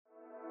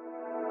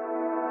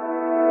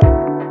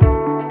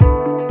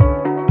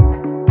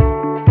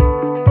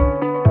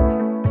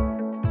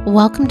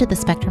Welcome to the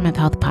Spectrum of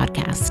Health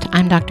podcast.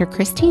 I'm Dr.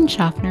 Christine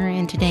Schaffner,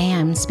 and today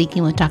I'm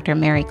speaking with Dr.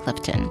 Mary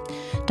Clifton.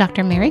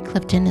 Dr. Mary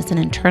Clifton is an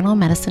internal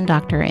medicine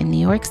doctor in New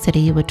York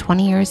City with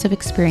 20 years of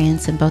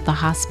experience in both the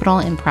hospital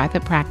and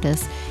private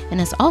practice,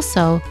 and is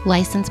also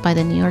licensed by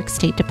the New York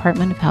State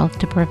Department of Health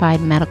to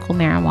provide medical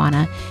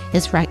marijuana,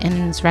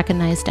 and is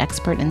recognized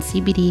expert in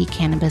CBD,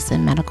 cannabis,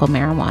 and medical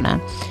marijuana.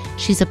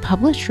 She's a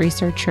published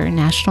researcher,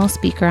 national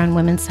speaker on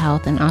women's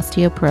health and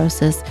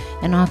osteoporosis,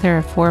 and author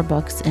of 4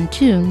 books and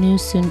 2 new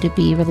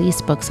soon-to-be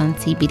released books on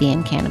CBD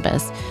and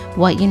cannabis,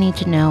 what you need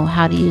to know,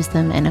 how to use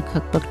them, and a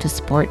cookbook to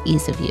support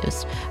ease of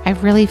use. I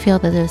really feel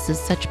that this is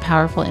such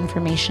powerful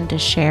information to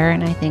share,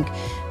 and I think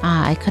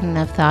I couldn't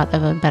have thought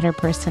of a better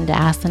person to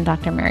ask than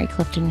Dr. Mary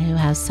Clifton, who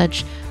has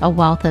such a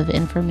wealth of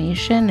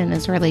information and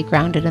is really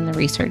grounded in the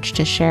research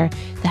to share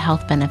the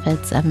health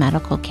benefits of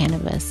medical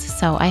cannabis.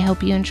 So I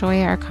hope you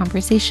enjoy our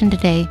conversation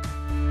today.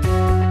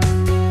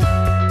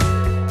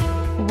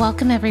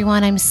 Welcome,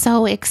 everyone. I'm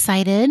so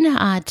excited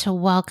to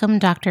welcome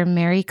Dr.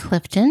 Mary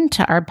Clifton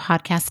to our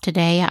podcast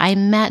today. I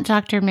met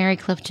Dr. Mary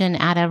Clifton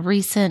at a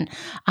recent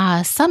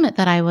summit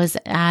that I was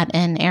at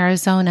in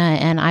Arizona,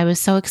 and I was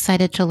so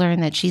excited to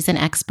learn that she's an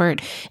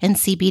expert in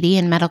CBD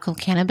and medical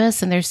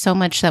cannabis, and there's so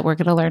much that we're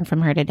going to learn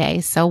from her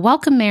today. So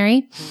welcome,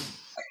 Mary.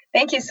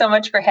 Thank you so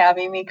much for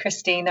having me,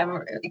 Christine.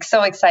 I'm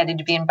so excited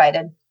to be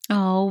invited.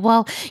 Oh,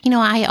 well,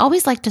 I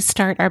always like to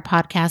start our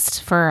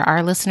podcast for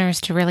our listeners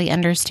to really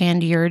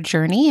understand your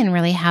journey and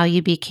really how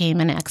you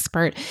became an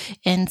expert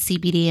in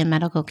CBD and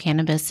medical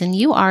cannabis. And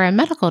you are a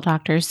medical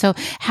doctor. So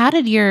how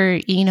did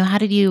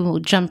you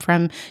jump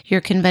from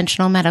your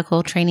conventional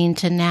medical training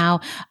to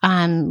now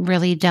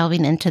really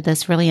delving into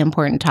this really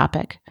important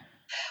topic?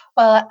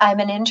 Well, I'm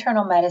an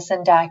internal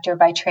medicine doctor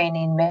by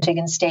training,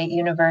 Michigan State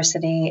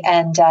University,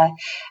 and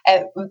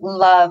I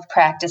love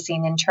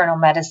practicing internal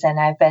medicine.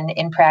 I've been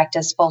in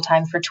practice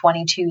full-time for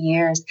 22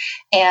 years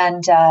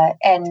and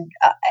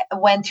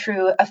went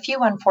through a few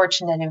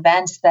unfortunate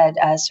events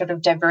that sort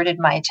of diverted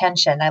my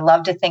attention. I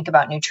love to think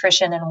about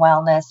nutrition and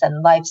wellness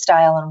and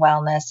lifestyle and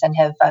wellness, and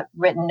have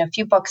written a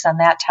few books on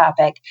that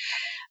topic.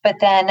 But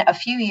then a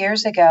few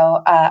years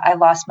ago, I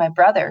lost my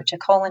brother to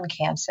colon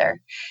cancer.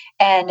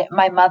 And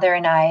my mother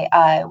and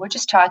I were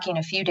just talking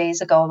a few days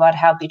ago about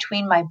how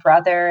between my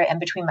brother and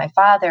between my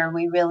father,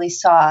 we really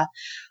saw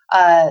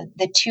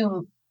the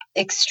two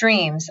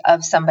extremes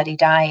of somebody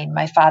dying.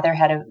 My father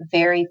had a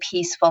very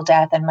peaceful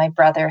death, and my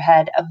brother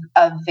had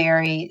a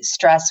very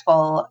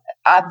stressful,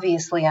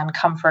 obviously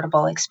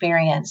uncomfortable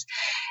experience.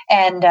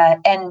 And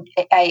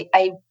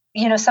I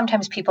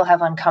sometimes people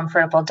have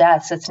uncomfortable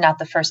deaths. It's not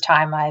the first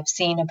time I've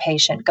seen a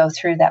patient go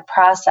through that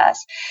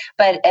process,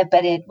 but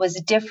it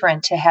was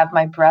different to have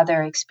my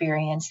brother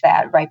experience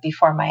that right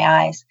before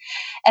my eyes.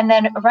 And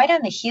then right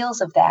on the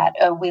heels of that,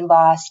 we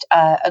lost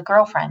a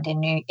girlfriend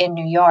in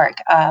New York.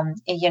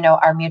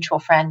 Our mutual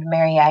friend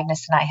Mary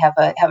Agnes and I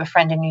have a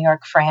friend in New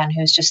York, Fran,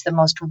 who's just the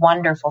most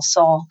wonderful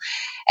soul,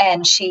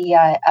 and she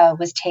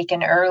was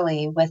taken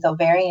early with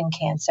ovarian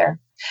cancer.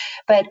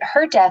 But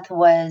her death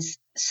was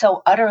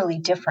so utterly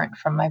different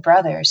from my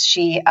brother's.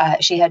 She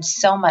had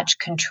so much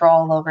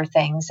control over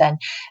things and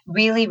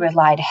really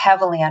relied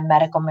heavily on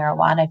medical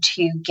marijuana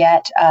to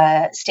get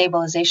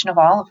stabilization of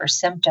all of her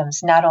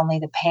symptoms, not only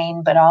the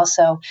pain, but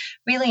also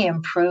really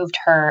improved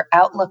her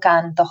outlook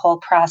on the whole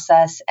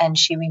process. And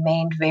she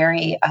remained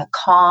very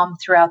calm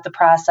throughout the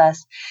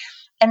process.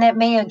 And that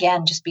may,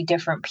 again, just be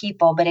different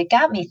people, but it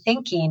got me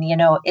thinking,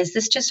 is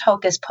this just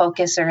hocus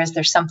pocus, or is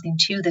there something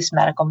to this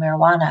medical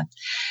marijuana?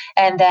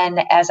 And then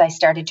as I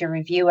started to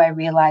review, I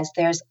realized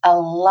there's a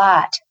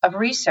lot of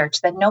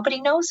research that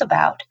nobody knows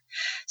about.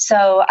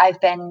 So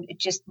I've been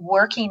just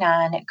working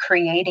on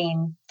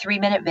creating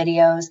 3-minute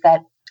videos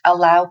that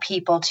allow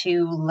people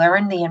to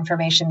learn the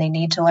information they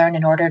need to learn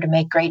in order to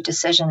make great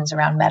decisions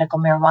around medical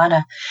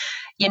marijuana.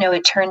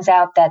 It turns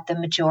out that the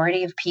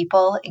majority of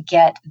people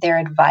get their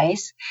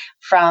advice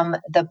from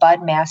the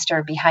bud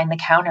master behind the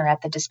counter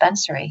at the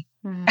dispensary.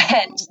 Mm-hmm.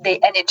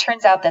 And it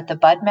turns out that the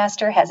bud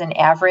master has an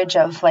average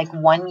of like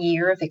 1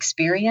 year of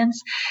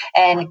experience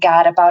and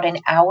got about an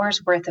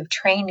hour's worth of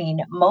training,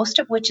 most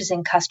of which is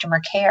in customer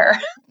care.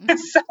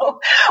 So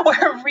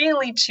we're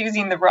really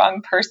choosing the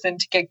wrong person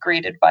to get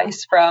great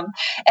advice from.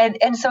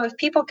 And so if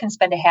people can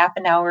spend a half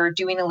an hour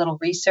doing a little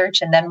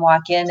research and then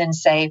walk in and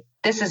say,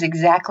 this is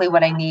exactly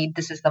what I need,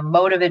 this is the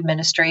mode of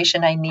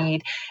administration I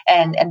need,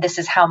 and this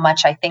is how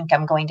much I think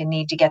I'm going to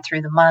need to get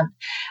through the month,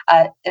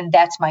 and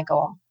that's my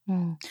goal.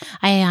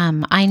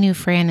 I knew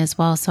Fran as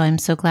well, so I'm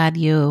so glad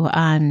you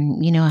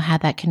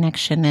had that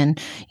connection,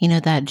 and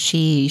that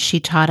she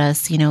taught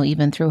us,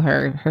 even through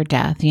her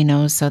death,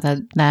 so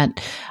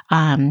that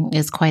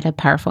is quite a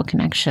powerful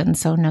connection.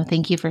 So no,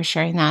 thank you for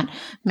sharing that,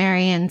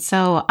 Mary. And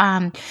so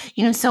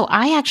so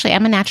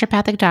I'm a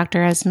naturopathic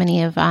doctor, as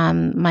many of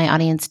my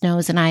audience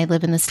knows, and I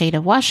live in the state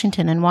of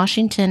Washington. And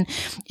Washington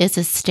is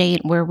a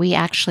state where we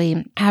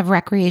actually have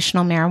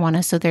recreational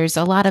marijuana, so there's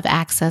a lot of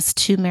access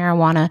to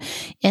marijuana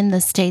in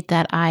the state state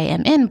that I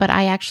am in, but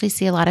I actually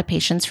see a lot of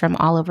patients from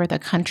all over the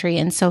country.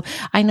 And so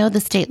I know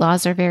the state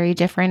laws are very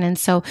different. And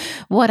so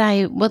what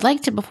I would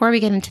like to, before we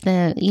get into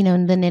the,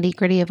 the nitty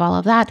gritty of all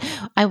of that,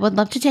 I would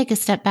love to take a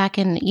step back.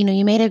 And,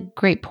 you made a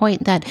great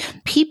point that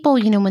people,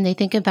 when they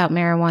think about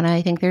marijuana,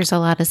 I think there's a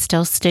lot of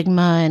still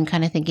stigma and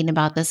kind of thinking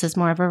about this as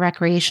more of a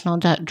recreational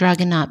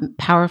drug and not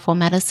powerful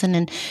medicine.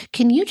 And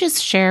can you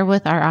just share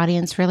with our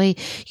audience really,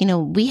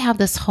 we have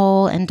this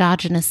whole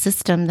endogenous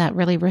system that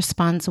really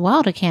responds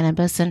well to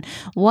cannabis, and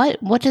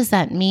what does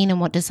that mean and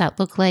what does that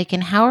look like,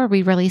 and how are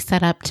we really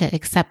set up to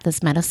accept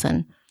this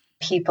medicine?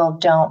 People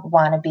don't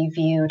want to be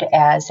viewed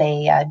as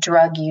a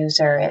drug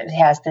user. It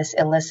has this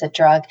illicit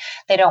drug.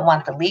 They don't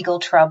want the legal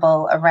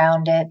trouble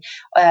around it.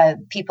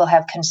 People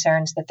have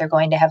concerns that they're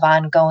going to have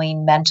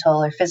ongoing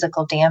mental or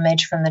physical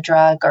damage from the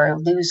drug or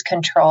lose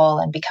control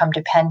and become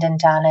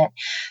dependent on it.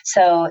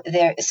 So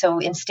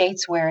in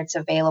states where it's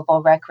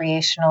available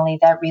recreationally,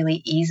 that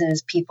really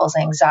eases people's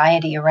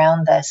anxiety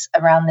around this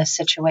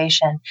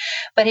situation.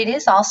 But it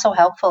is also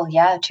helpful,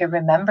 to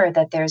remember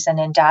that there's an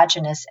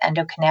endogenous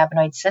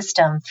endocannabinoid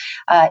system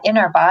in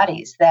our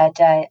bodies, that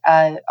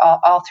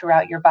all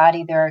throughout your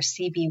body there are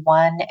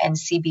CB1 and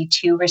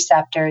CB2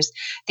 receptors.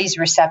 These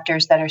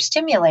receptors that are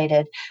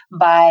stimulated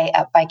by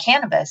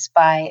cannabis,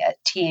 by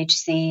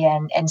THC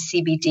and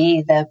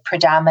CBD, the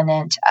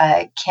predominant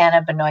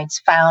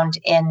cannabinoids found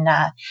in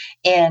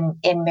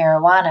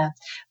marijuana.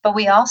 But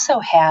we also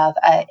have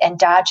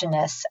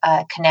endogenous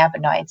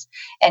cannabinoids.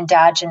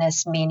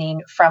 Endogenous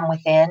meaning from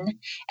within,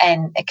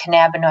 and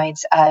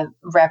cannabinoids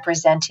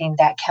representing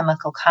that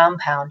chemical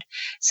compound.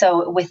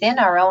 So within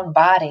our own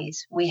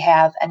bodies, we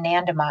have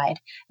anandamide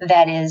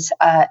that is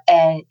a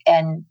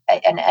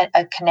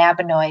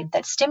cannabinoid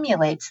that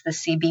stimulates the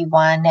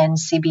CB1 and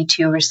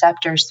CB2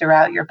 receptors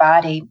throughout your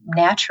body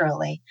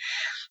naturally.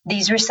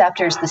 These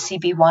receptors, the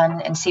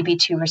CB1 and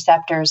CB2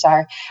 receptors,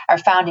 are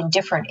found in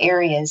different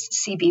areas.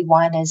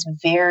 CB1 is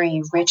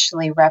very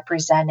richly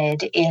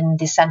represented in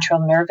the central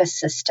nervous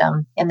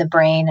system, in the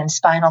brain and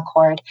spinal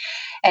cord,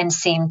 and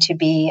seem to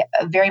be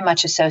very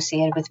much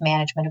associated with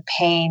management of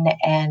pain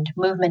and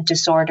movement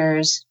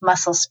disorders,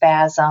 muscle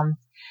spasm,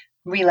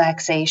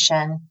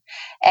 relaxation.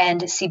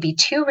 And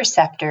CB2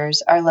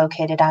 receptors are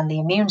located on the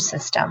immune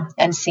system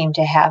and seem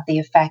to have the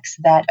effects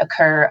that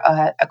occur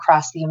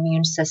across the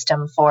immune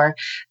system for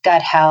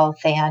gut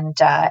health and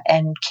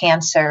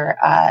cancer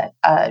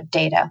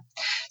data.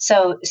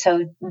 So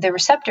the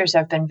receptors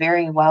have been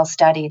very well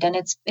studied, and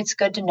it's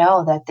good to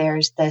know that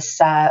there's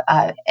this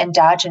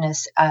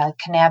endogenous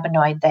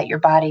cannabinoid that your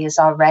body is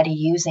already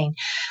using.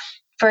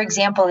 For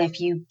example, if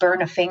you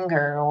burn a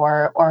finger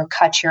or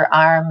cut your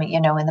arm,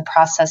 in the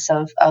process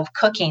of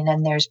cooking,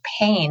 and there's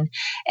pain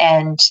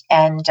and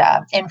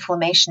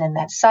inflammation in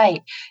that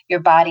site,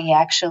 your body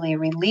actually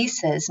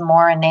releases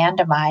more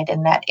anandamide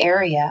in that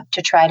area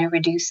to try to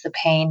reduce the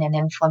pain and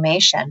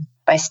inflammation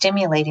by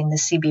stimulating the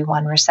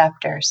CB1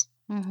 receptors.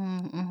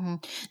 Mm-hmm, mm-hmm.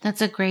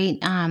 That's a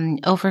great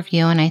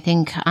overview. And I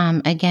think,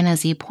 again,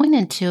 as you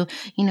pointed to,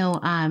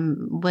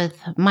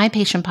 with my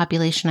patient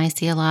population, I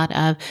see a lot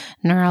of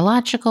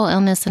neurological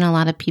illness and a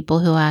lot of people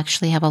who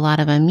actually have a lot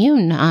of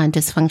immune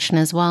dysfunction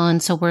as well.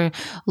 And so we're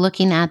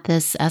looking at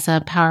this as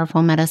a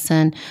powerful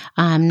medicine,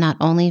 not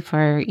only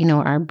for,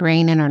 our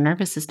brain and our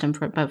nervous system,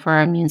 but for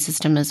our immune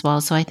system as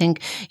well. So I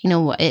think,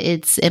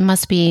 it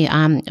must be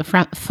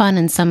fun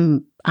in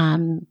some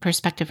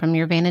perspective from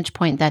your vantage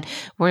point that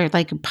we're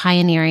like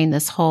pioneering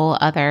this whole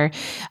other,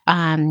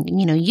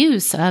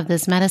 use of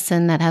this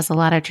medicine that has a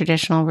lot of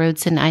traditional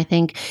roots. And I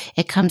think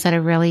it comes at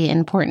a really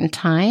important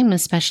time,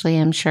 especially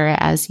I'm sure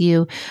as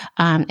you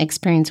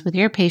experience with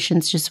your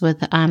patients, just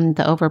with the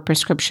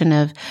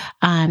overprescription of,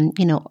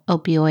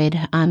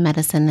 opioid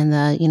medicine and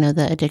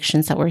the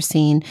addictions that we're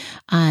seeing,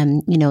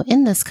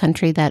 in this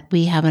country, that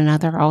we have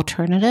another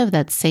alternative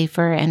that's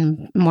safer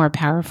and more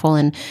powerful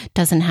and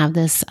doesn't have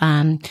this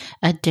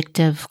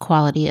addictive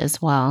quality as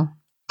well.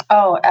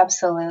 Oh,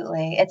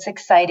 absolutely. It's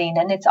exciting.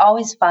 And it's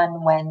always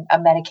fun when a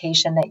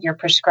medication that you're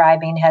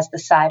prescribing has the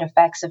side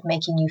effects of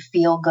making you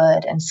feel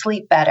good and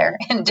sleep better,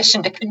 in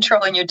addition to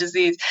controlling your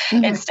disease,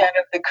 instead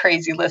of the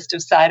crazy list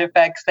of side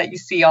effects that you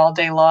see all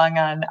day long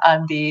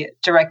on the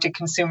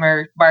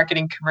direct-to-consumer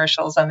marketing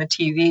commercials on the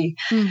TV.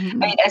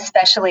 Mm-hmm. I mean,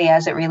 especially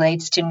as it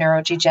relates to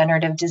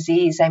neurodegenerative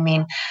disease. I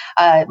mean,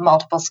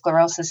 multiple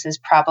sclerosis is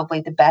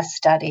probably the best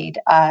studied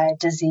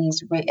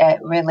disease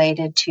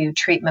related to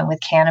treatment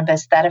with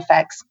cannabis that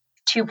affects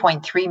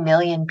 2.3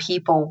 million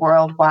people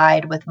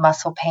worldwide with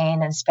muscle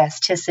pain and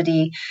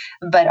spasticity,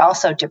 but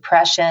also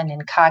depression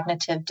and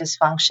cognitive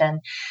dysfunction.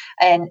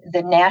 And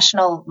the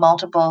National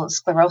Multiple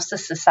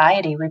Sclerosis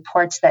Society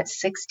reports that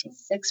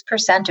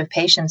 66% of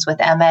patients with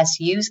MS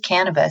use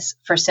cannabis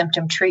for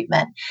symptom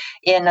treatment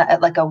in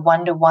like a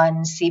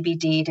 1-to-1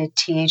 CBD to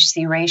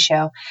THC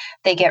ratio.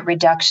 They get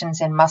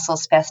reductions in muscle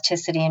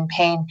spasticity and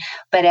pain.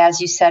 But as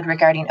you said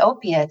regarding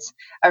opiates,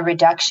 a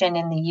reduction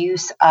in the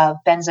use of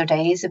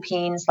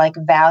benzodiazepines like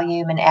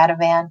Valium and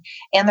Ativan,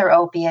 and their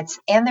opiates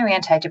and their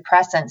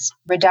antidepressants,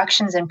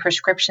 reductions in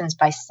prescriptions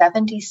by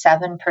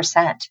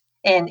 77%.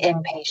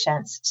 in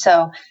patients.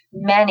 So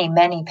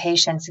many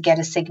patients get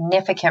a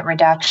significant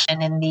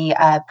reduction in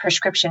the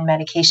prescription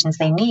medications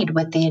they need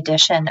with the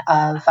addition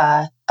of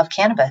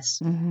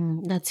cannabis.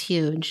 That's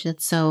huge.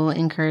 That's so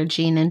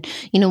encouraging. And,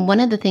 one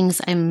of the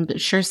things I'm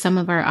sure some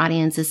of our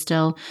audience is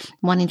still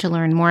wanting to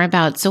learn more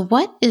about. So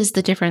what is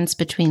the difference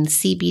between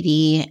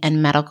CBD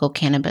and medical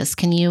cannabis?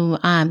 Can you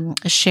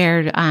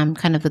share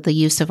kind of the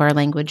use of our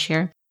language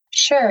here?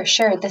 Sure.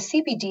 The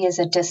CBD is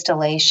a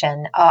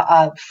distillation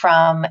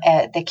from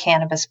the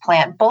cannabis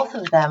plant. Both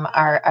of them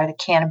are the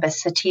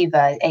cannabis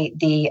sativa, a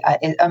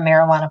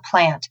marijuana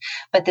plant,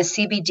 but the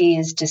CBD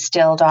is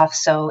distilled off,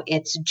 so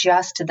it's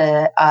just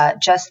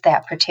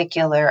that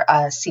particular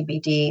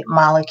CBD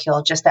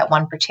molecule, just that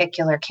one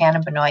particular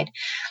cannabinoid.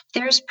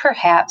 There's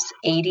perhaps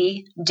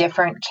 80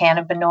 different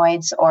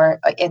cannabinoids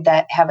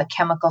that have a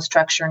chemical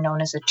structure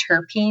known as a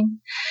terpene,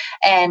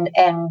 and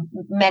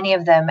many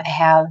of them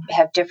have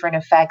different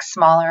effects,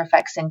 smaller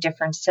effects in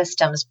different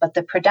systems, but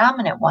the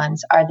predominant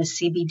ones are the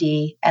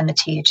CBD and the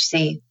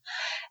THC.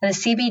 And the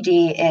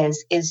CBD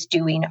is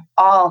doing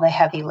all the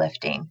heavy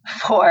lifting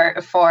for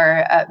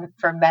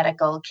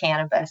medical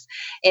cannabis.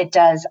 It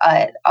does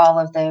all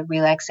of the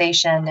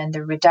relaxation and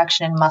the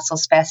reduction in muscle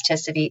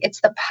spasticity. It's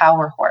the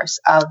power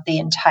horse of the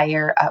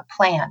entire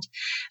plant,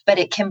 but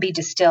it can be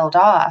distilled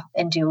off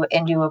into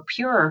a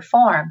purer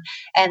form,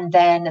 and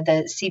then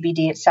the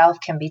CBD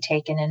itself can be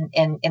taken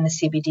in the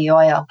CBD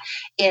oil.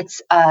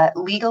 It's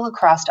legal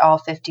across all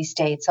 50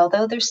 states,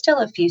 although there's still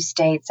a few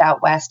states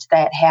out west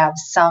that have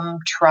some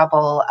trouble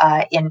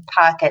in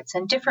pockets,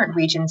 and different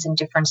regions in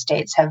different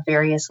states have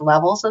various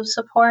levels of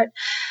support.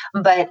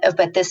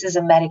 But this is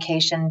a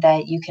medication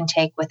that you can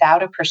take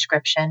without a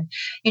prescription.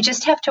 You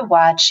just have to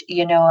watch,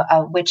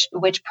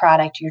 which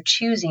product you're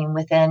choosing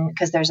within,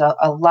 because there's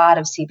a lot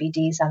of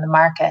CBDs on the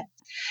market.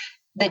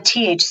 The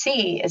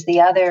THC is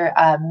the other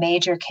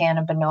major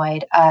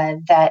cannabinoid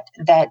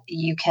that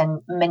you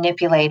can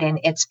manipulate in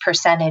its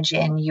percentage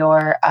in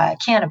your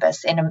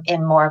cannabis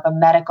in more of a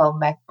medical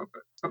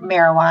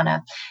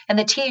marijuana. And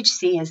the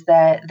THC is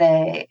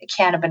the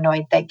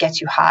cannabinoid that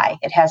gets you high.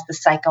 It has the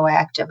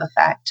psychoactive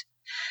effect.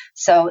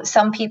 So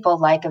some people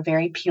like a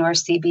very pure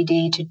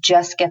CBD to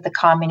just get the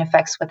calming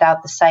effects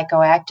without the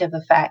psychoactive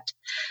effect.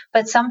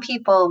 But some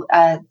people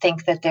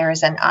think that there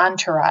is an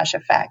entourage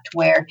effect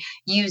where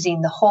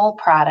using the whole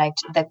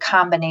product, the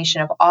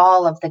combination of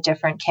all of the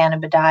different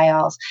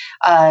cannabidiols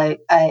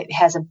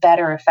has a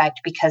better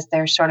effect because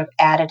they're sort of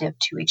additive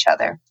to each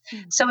other.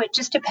 So it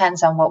just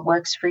depends on what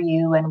works for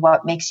you and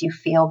what makes you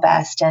feel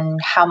best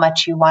and how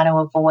much you want to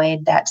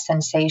avoid that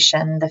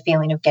sensation, the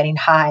feeling of getting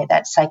high,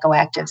 that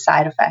psychoactive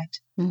side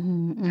effect.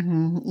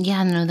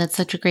 Yeah, no, that's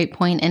such a great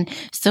point. And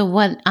so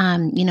what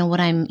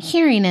I'm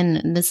hearing,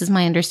 and this is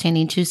my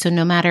understanding too, so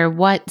no matter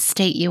what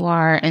state you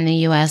are in the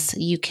US,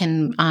 you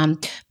can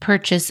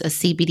purchase a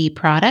CBD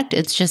product.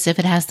 It's just if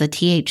it has the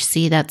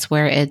THC, that's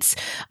where it's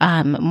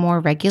more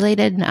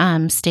regulated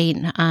state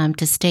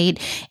to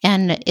state.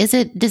 And does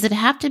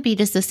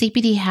the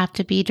CBD have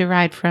to be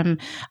derived from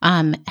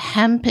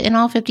hemp in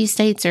all 50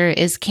 states, or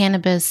is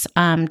cannabis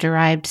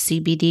derived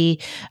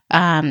CBD,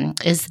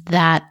 is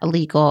that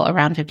illegal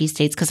around 50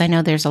 states? Because I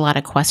know there's a lot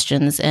of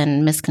questions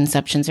and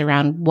misconceptions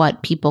around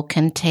what people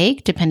can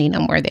take depending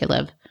on where they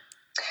live.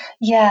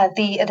 Yeah,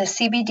 the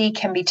CBD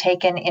can be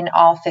taken in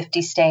all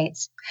 50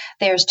 states.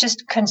 There's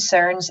just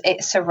concerns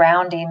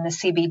surrounding the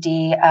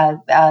CBD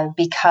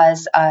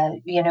because,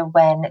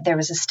 when there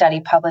was a study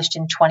published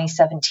in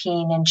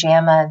 2017 in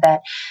JAMA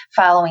that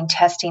following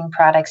testing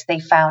products, they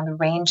found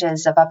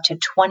ranges of up to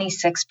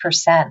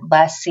 26%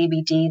 less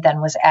CBD than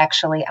was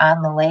actually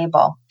on the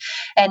label.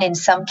 And in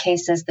some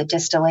cases, the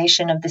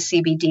distillation of the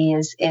CBD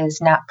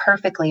is not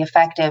perfectly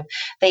effective.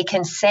 They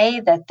can say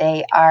that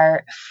they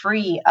are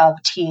free of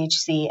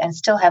THC and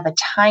still have a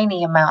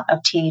tiny amount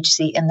of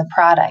THC in the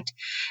product.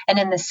 And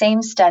in the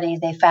same study,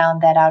 they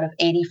found that out of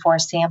 84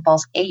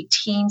 samples,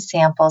 18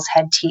 samples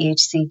had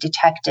THC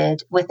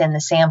detected within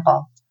the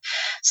sample.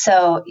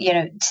 So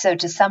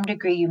to some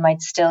degree, you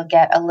might still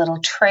get a little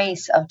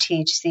trace of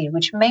THC,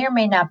 which may or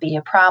may not be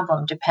a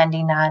problem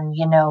depending on,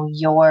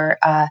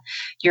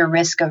 your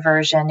risk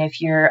aversion.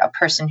 If you're a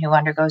person who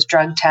undergoes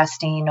drug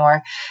testing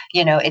or,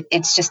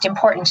 it's just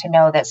important to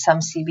know that some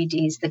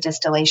CBDs, the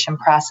distillation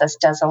process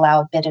does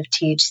allow a bit of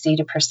THC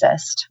to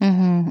persist.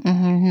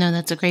 No,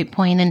 that's a great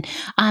point.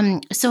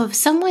 And so if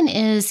someone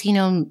is,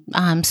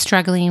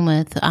 struggling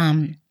with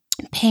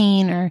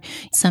pain or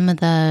some of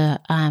the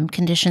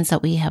conditions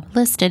that we have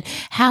listed,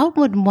 how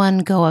would one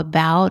go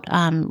about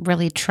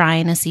really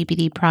trying a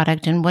CBD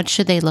product, and what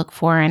should they look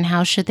for, and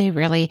how should they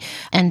really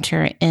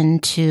enter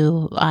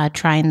into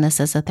trying this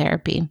as a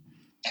therapy?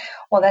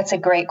 Well, that's a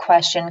great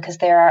question because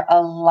there are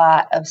a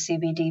lot of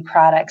CBD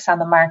products on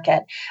the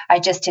market. I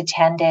just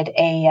attended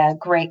a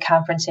great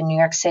conference in New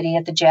York City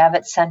at the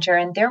Javits Center,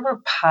 and there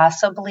were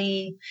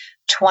possibly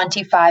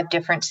 25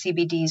 different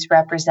CBDs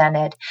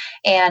represented.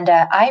 And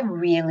I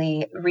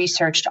really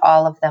researched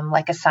all of them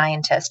like a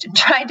scientist and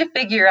tried to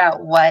figure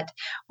out what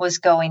was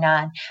going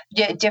on.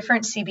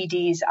 Different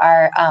CBDs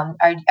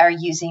are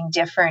using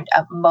different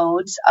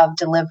modes of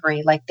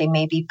delivery, like they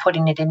may be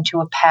putting it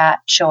into a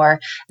patch, or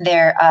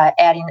they're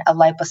adding a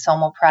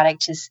liposomal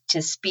product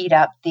to speed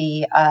up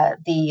the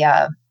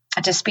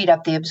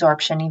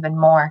absorption even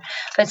more.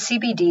 But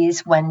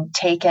CBDs, when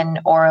taken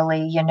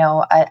orally,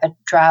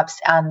 drops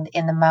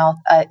in the mouth,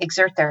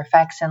 exert their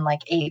effects in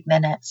like 8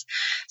 minutes.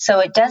 So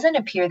it doesn't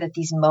appear that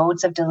these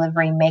modes of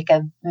delivery make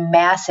a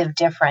massive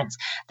difference.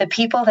 The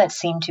people that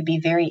seem to be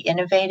very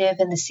innovative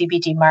in the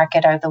CBD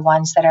market are the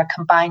ones that are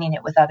combining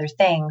it with other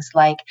things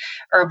like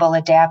herbal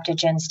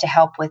adaptogens to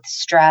help with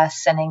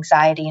stress and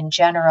anxiety in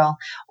general,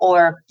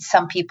 or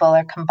some people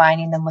are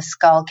combining them with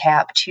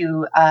skullcap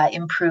to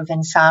improve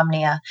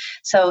insomnia.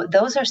 So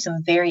those are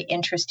some very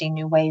interesting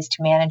new ways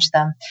to manage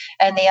them.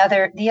 And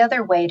the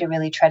other way to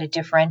really try to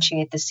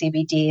differentiate the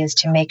CBD is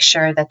to make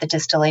sure that the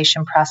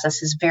distillation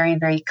process is very,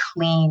 very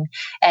clean,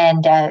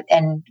 and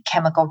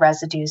chemical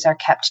residues are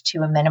kept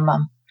to a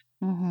minimum.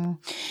 Mm-hmm.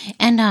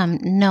 And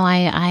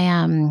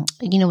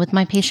no, with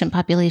my patient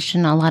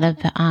population, a lot of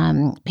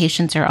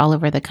patients are all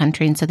over the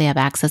country, and so they have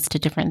access to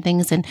different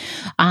things. And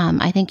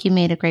I think you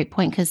made a great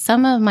point, because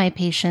some of my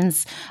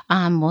patients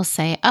will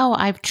say, "Oh,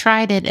 I've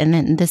tried it, and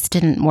then this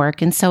didn't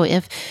work." And so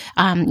if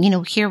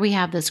here we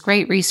have this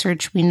great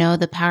research, we know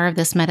the power of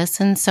this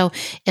medicine. So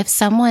if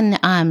someone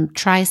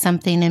tries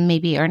something and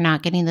maybe are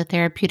not getting the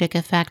therapeutic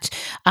effect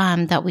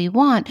that we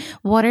want,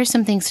 what are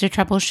some things to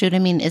troubleshoot? I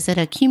mean, is it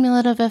a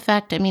cumulative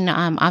effect? I mean,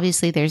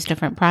 obviously there's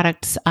different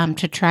products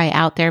to try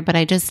out there, but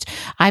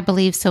I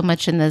believe so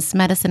much in this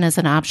medicine as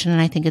an option. And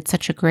I think it's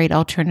such a great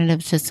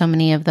alternative to so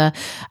many of the,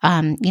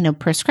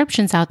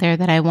 prescriptions out there,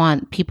 that I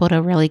want people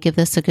to really give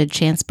this a good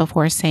chance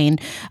before saying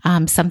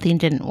something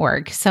didn't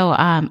work. So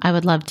I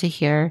would love to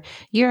hear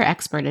your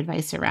expert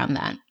advice around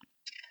that.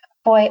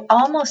 Boy,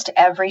 almost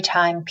every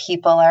time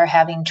people are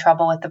having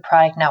trouble with the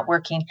product not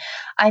working,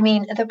 I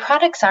mean, the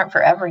products aren't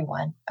for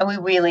everyone. And we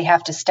really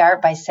have to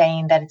start by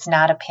saying that it's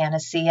not a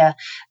panacea.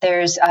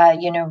 There's,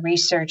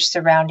 research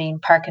surrounding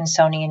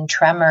Parkinsonian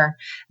tremor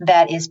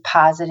that is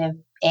positive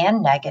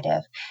and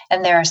negative.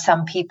 And there are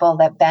some people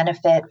that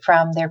benefit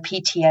from their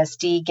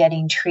PTSD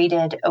getting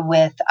treated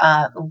with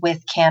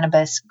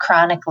cannabis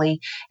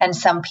chronically, and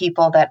some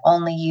people that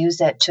only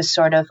use it to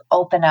sort of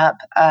open up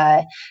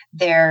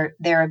their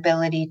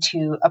ability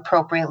to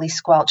appropriately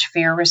squelch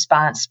fear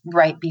response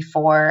right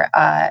before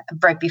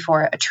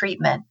a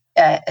treatment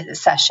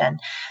session.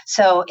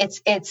 So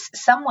it's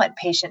somewhat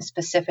patient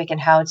specific in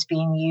how it's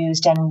being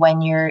used, and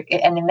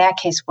and in that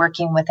case,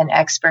 working with an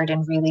expert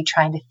and really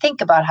trying to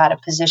think about how to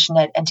position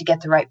it and to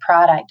get the right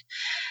product.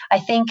 I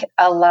think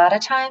a lot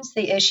of times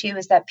the issue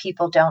is that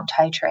people don't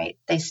titrate.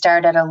 They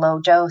start at a low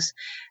dose,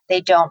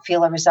 they don't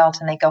feel a result,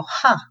 and they go,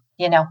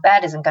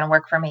 that isn't going to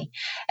work for me.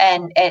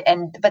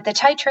 But the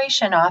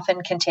titration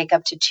often can take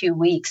up to 2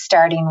 weeks,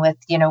 starting with,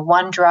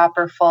 1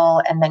 dropper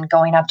full and then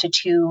going up to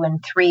 2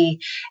 and 3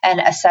 and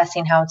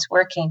assessing how it's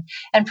working.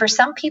 And for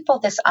some people,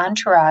 this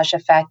entourage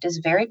effect is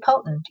very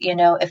potent.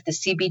 If the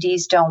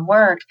CBDs don't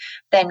work,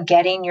 then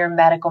getting your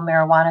medical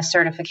marijuana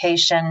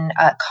certification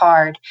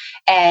card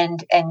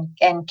and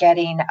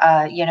getting,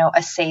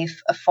 a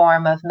safe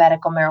form of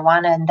medical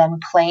marijuana, and then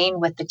playing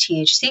with the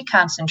THC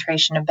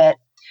concentration a bit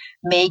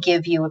may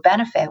give you a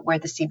benefit where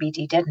the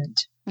CBD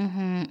didn't.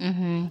 Mm-hmm,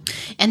 mm-hmm.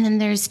 And then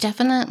there's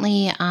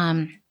definitely,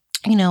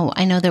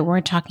 I know that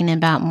we're talking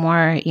about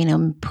more,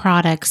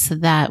 products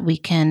that we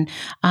can,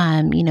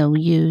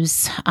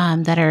 use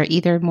that are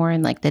either more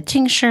in like the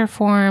tincture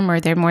form, or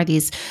they're more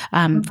these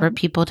for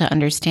people to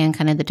understand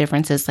kind of the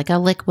differences, like a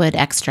liquid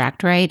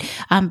extract, right?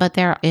 But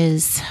there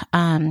is,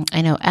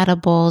 I know,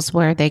 edibles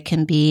where they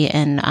can be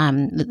in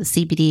the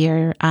CBD,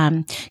 or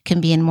can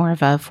be in more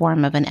of a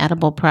form of an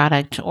edible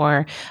product,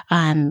 or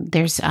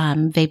there's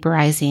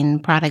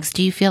vaporizing products.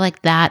 Do you feel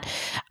like that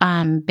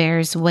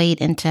bears weight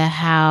into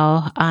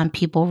how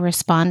people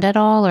respond at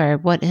all, or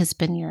what has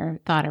been your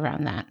thought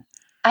around that?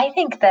 I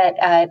think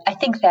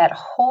that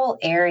whole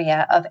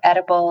area of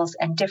edibles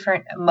and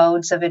different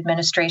modes of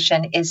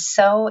administration is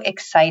so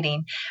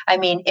exciting. I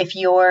mean, if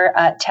you're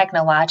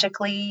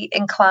technologically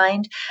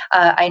inclined,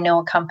 I know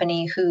a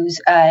company who's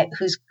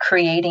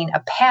creating a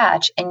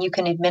patch, and you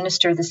can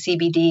administer the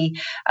CBD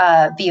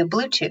via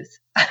Bluetooth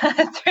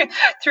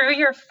through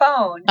your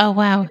phone. Oh,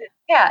 wow.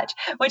 Patch,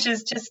 which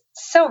is just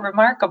so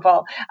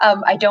remarkable.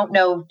 I don't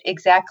know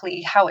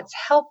exactly how it's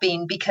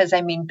helping, because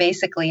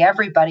basically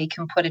everybody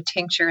can put a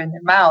tincture in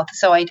their mouth.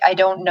 So I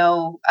don't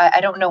know.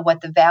 I don't know what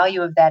the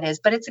value of that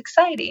is, but it's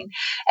exciting.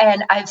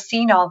 And I've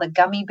seen all the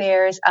gummy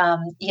bears.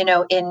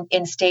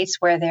 In states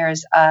where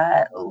there's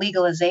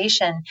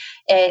legalization,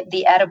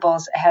 the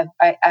edibles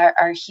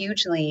are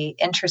hugely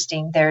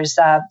interesting. There's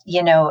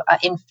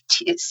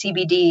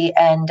CBD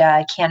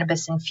and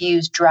cannabis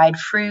infused dried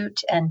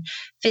fruit and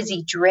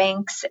fizzy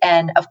drinks,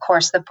 and of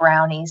course the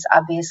brownies,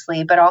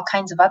 obviously, but all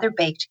kinds of other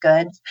baked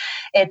goods.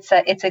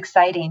 It's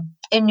exciting.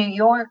 In New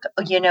York,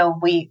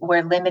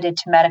 we're limited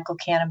to medical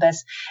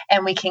cannabis,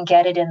 and we can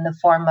get it in the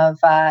form of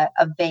a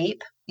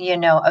vape.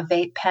 A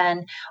vape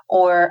pen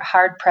or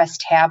hard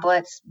pressed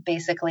tablets,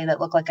 basically that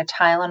look like a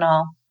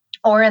Tylenol,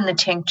 or in the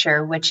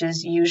tincture, which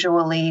is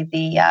usually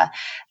the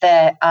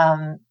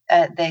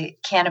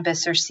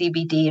cannabis or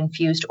CBD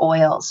infused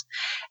oils.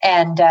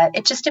 And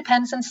it just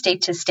depends on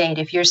state to state.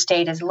 If your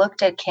state has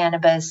looked at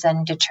cannabis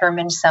and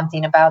determined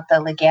something about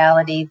the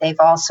legality, they've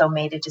also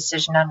made a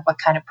decision on what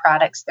kind of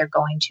products they're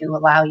going to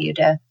allow you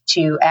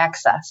to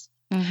access.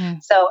 Mm-hmm.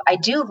 So I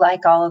do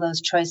like all of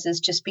those choices,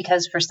 just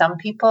because for some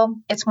people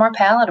it's more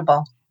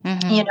palatable.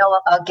 Mm-hmm.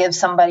 I'll give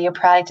somebody a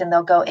product and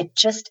they'll go, it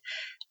just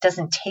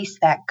doesn't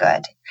taste that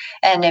good.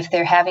 And if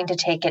they're having to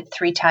take it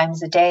 3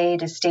 times a day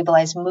to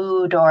stabilize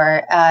mood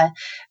or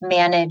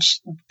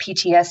manage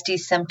PTSD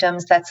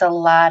symptoms, that's a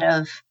lot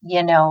of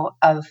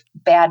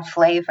bad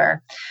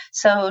flavor.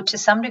 So to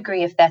some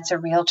degree, if that's a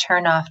real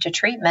turnoff to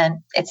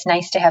treatment, it's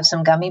nice to have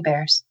some gummy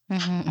bears.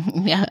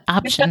 Mm-hmm. Yeah,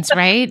 options,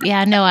 right?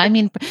 Yeah, no, I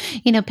mean,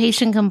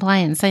 patient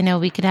compliance. I know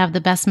we could have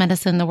the best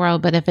medicine in the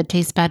world, but if it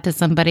tastes bad to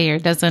somebody or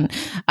doesn't,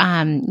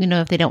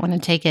 if they don't want to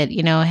take it,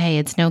 hey,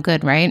 it's no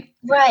good, right?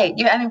 Right.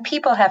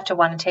 People have to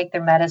want to take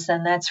their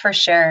medicine, that's for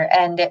sure.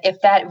 And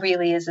if that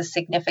really is a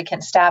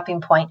significant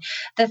stopping point,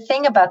 the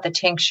thing about the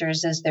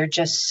tinctures is they're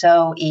just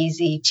so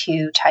easy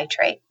to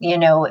titrate,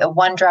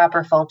 1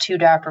 dropper full, 2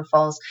 dropper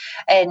fulls.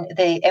 And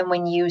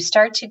when you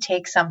start to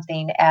take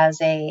something as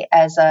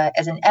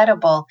an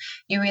edible,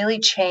 you really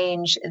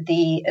change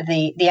the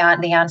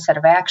onset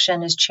of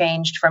action is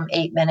changed from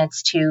 8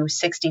 minutes to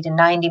 60 to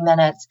 90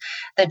 minutes.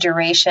 The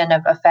duration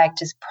of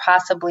effect is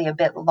possibly a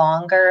bit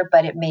longer,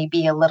 but it may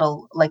be a little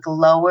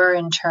lower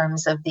in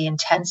terms of the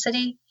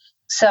intensity.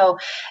 So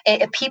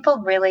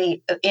people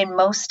really, in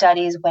most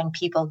studies, when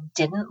people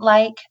didn't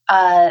like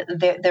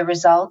the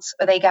results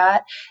they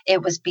got,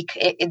 it was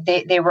because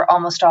they were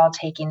almost all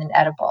taking an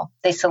edible.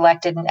 They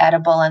selected an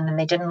edible and then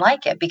they didn't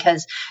like it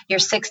because you're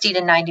 60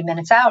 to 90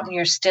 minutes out and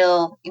you're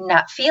still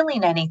not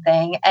feeling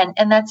anything.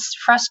 And that's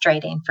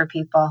frustrating for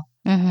people.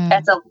 Mm-hmm.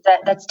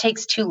 That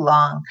takes too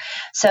long.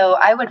 So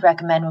I would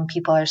recommend when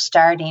people are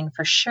starting,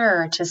 for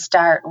sure, to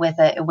start with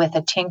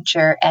a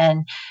tincture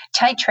and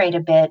titrate a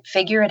bit,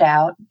 figure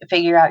out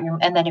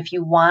and then if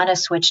you want to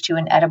switch to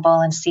an edible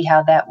and see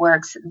how that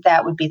works,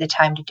 that would be the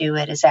time to do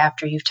it, is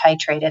after you've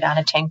titrated on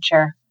a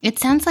tincture. It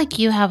sounds like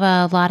you have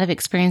a lot of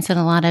experience in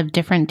a lot of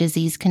different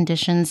disease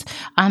conditions,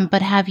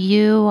 but have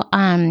you,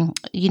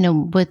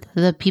 with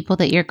the people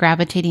that you're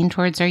gravitating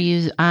towards, are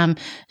you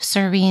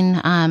serving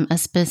a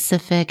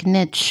specific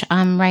niche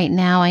right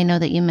now? I know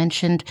that you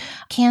mentioned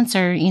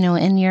cancer,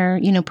 in your,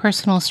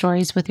 personal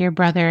stories with your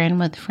brother and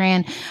with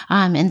Fran,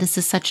 and this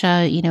is such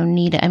a,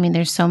 need. I mean,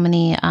 there's so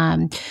many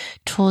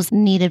tools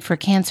needed for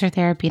cancer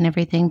therapy and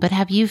everything, but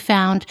have you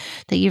found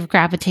that you've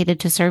gravitated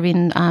to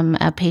serving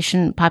a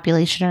patient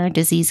population or a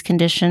disease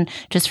condition,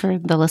 just for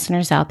the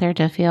listeners out there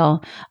to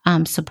feel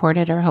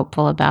supported or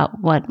hopeful about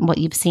what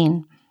you've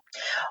seen?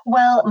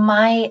 Well,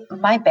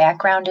 my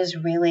background is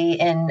really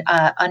in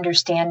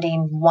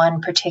understanding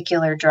one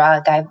particular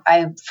drug.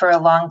 I for a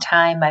long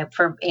time,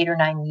 for 8 or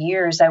 9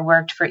 years, I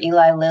worked for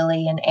Eli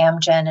Lilly and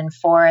Amgen and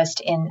Forest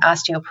in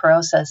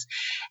osteoporosis,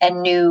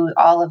 and knew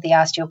all of the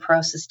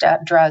osteoporosis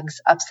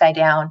drugs upside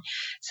down,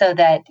 so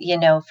that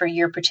for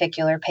your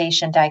particular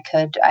patient, I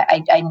could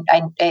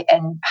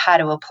and how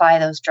to apply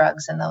those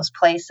drugs in those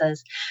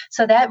places.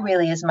 So that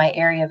really is my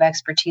area of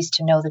expertise,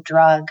 to know the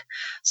drug.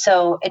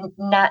 So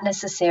not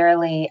necessarily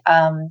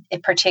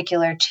in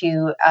particular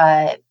to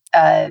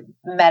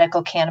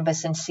medical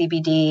cannabis and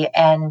CBD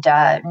and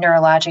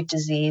neurologic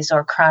disease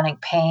or chronic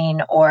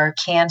pain or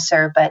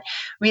cancer, but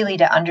really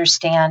to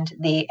understand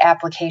the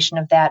application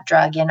of that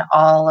drug in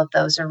all of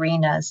those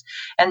arenas.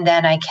 And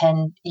then I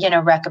can,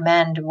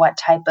 recommend what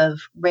type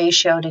of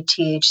ratio to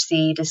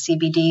THC to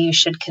CBD you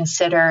should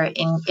consider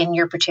in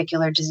your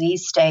particular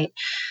disease state,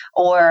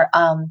 or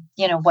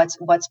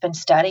what's been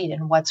studied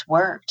and what's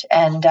worked,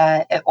 and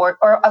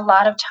or a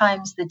lot of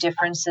times the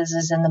differences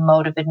is in the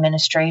mode of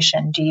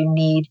administration. Do you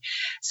need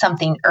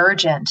something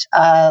urgent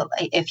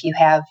if you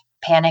have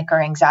panic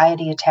or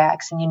anxiety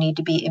attacks and you need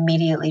to be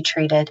immediately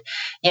treated?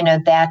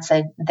 That's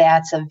a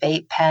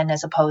vape pen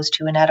as opposed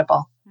to an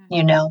edible.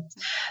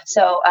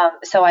 So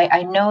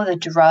I know the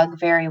drug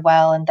very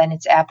well, and then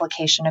its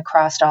application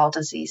across all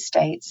disease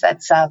states.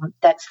 That's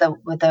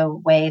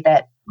the way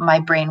that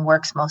my brain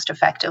works most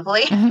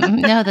effectively.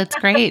 No, that's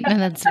great. No,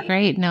 that's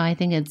great. No, I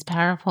think it's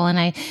powerful.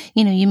 And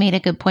you made a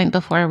good point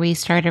before we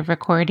started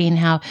recording,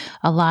 how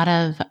a lot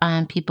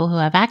of people who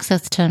have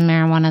access to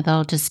marijuana,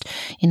 they'll just,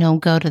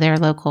 go to their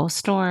local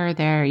store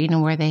there,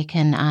 where they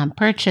can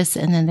purchase,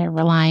 and then they're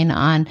relying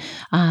on,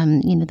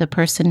 the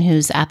person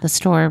who's at the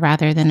store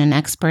rather than an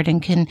expert.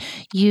 And can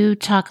you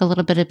talk a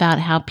little bit about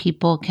how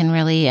people can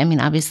really,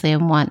 obviously I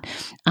want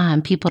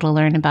people to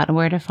learn about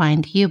where to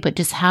find you, but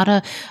just how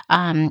to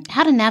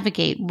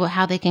navigate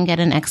how they can get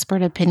an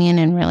expert opinion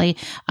and really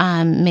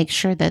make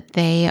sure that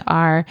they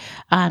are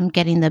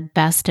getting the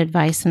best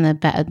advice and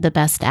the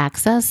best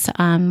access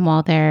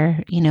while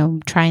they're,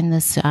 trying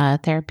this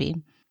therapy.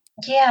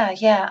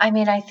 Yeah. I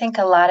mean, I think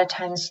a lot of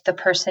times the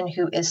person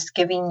who is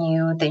giving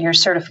you your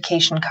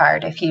certification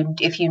card,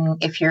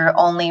 if you're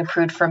only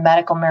approved for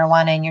medical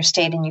marijuana in your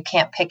state and you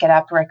can't pick it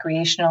up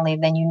recreationally,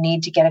 then you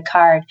need to get a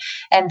card.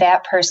 And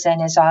that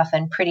person is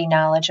often pretty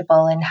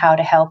knowledgeable in how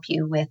to help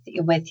you with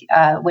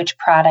which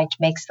product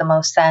makes the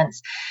most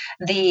sense.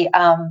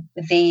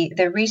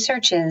 The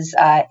research is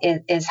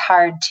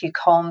hard to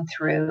comb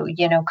through,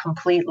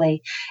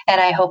 completely.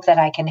 And I hope that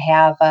I can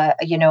have a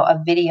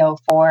video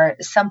for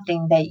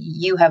something that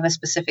you have a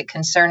specific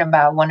concern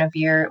about, one of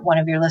your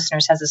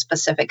listeners has a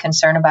specific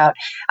concern about,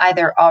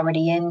 either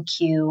already in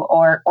queue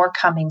or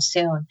coming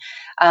soon.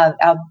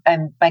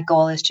 My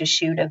goal is to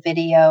shoot a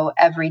video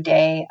every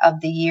day of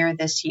the year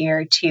this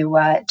year to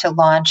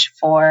launch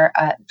for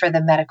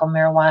the medical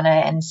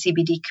marijuana and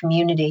CBD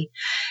community,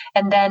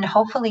 and then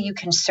hopefully you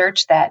can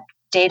search that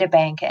data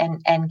bank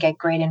and get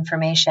great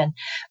information.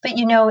 But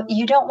you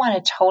don't want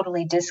to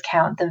totally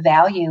discount the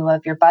value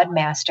of your bud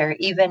master,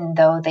 even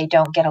though they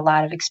don't get a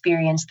lot of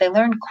experience. They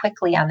learn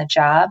quickly on the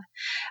job.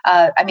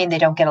 They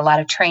don't get a lot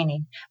of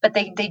training, but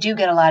they do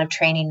get a lot of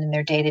training in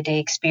their day-to-day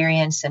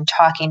experience and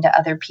talking to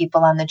other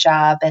people on the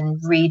job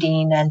and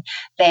reading, and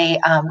they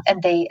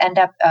end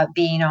up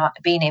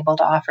being able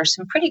to offer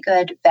some pretty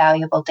good,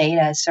 valuable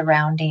data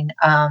surrounding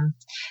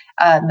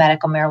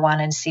medical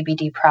marijuana and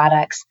CBD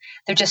products.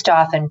 They're just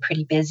often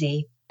pretty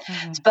busy.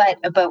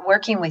 Mm-hmm. But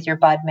working with your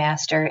bud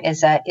master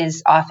is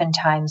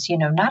oftentimes,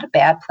 not a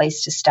bad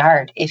place to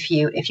start if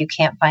you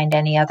can't find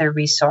any other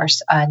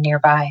resource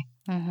nearby.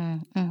 Mm-hmm,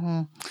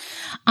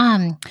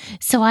 mm-hmm.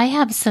 So I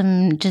have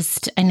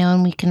I know,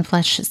 and we can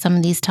flesh some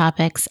of these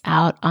topics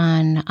out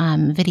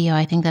on video.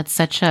 I think that's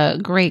such a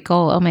great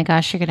goal. Oh my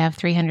gosh, you're going to have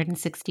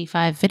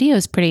 365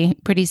 videos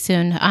pretty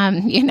soon.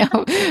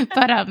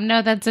 But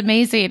no, that's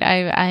amazing.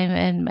 I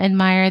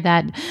admire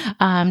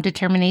that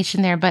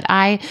determination there. But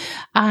I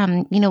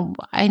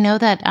know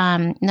that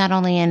not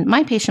only in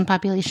my patient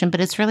population,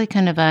 but it's really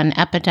kind of an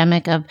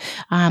epidemic of,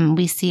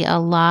 we see a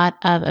lot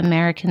of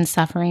Americans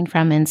suffering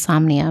from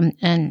insomnia.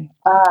 And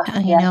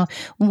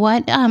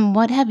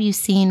what have you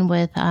seen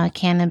with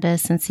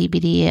cannabis and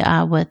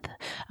CBD with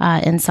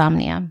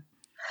insomnia?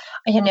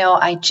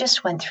 I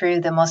just went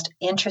through the most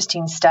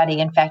interesting study.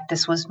 In fact,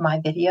 this was my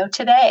video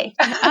today.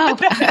 Oh,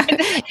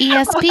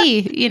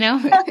 ESP,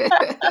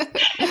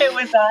 It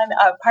was on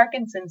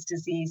Parkinson's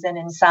disease and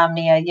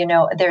insomnia.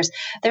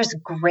 There's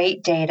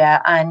great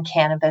data on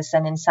cannabis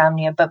and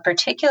insomnia, but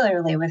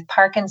particularly with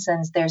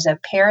Parkinson's, there's a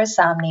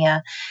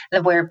parasomnia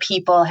where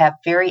people have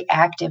very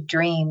active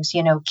dreams,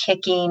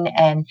 kicking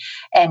and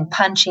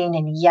punching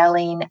and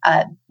yelling.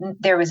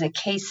 There was a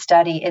case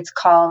study. It's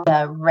called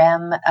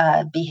REM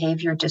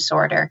behavior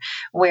disorder,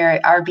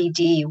 where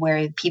RBD,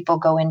 where people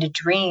go into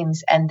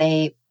dreams and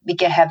they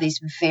have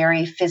these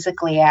very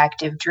physically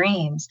active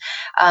dreams,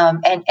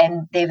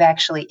 and they've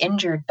actually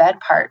injured bed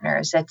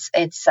partners.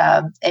 It's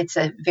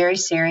a very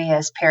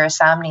serious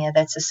parasomnia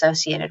that's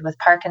associated with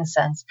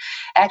Parkinson's.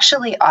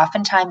 Actually,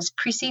 oftentimes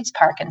precedes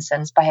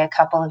Parkinson's by a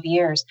couple of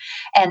years.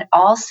 And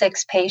all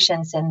 6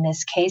 patients in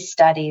this case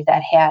study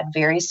that had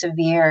very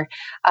severe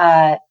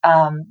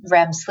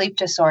REM sleep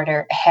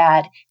disorder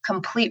had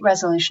complete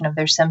resolution of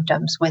their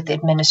symptoms with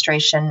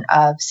administration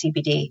of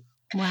CBD.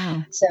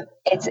 Wow. So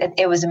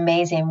it was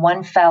amazing.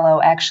 One fellow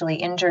actually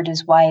injured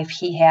his wife.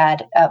 He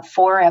had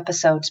 4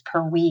 episodes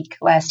per week,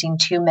 lasting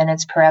 2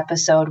 minutes per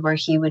episode, where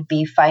he would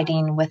be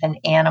fighting with an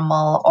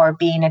animal or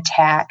being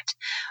attacked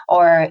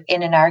or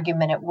in an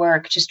argument at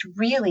work, just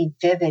really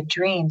vivid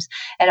dreams.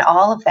 And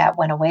all of that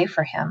went away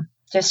for him.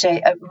 Just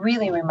a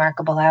really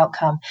remarkable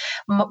outcome.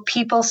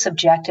 People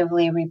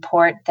subjectively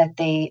report that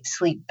they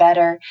sleep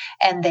better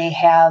and they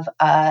have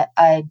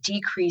a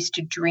decreased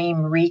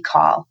dream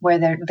recall, where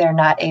they're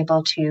not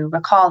able to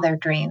recall their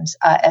dreams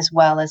as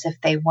well as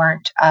if they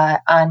weren't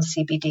on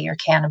CBD or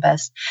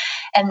cannabis.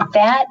 And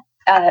that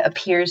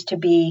appears to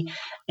be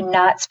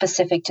not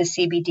specific to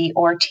CBD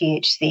or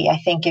THC. I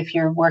think if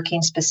you're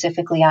working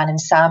specifically on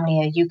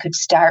insomnia, you could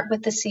start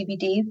with the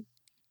CBD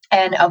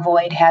and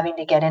avoid having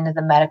to get into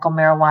the medical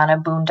marijuana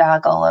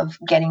boondoggle of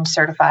getting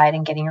certified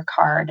and getting your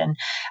card and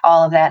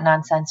all of that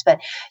nonsense.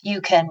 But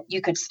you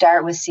could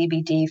start with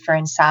CBD for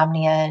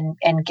insomnia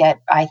and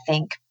get, I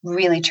think,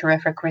 really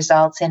terrific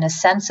results in a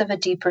sense of a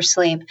deeper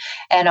sleep,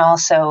 and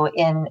also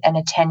in an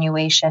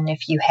attenuation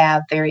if you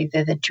have very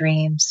vivid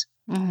dreams.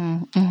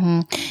 Mm-hmm,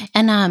 mm-hmm.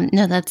 And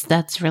no,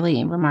 that's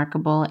really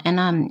remarkable. And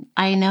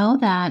I know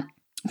that,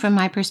 from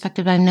my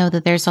perspective, I know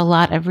that there's a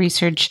lot of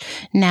research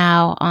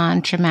now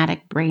on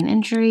traumatic brain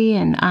injury.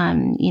 And,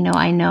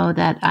 I know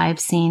that I've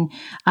seen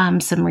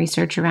some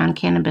research around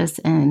cannabis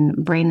and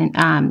brain,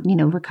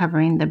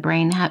 recovering the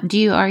brain.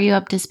 Are you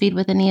up to speed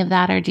with any of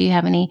that, or do you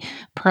have any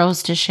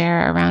pearls to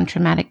share around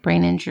traumatic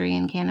brain injury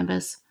and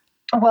cannabis?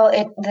 Well,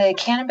 the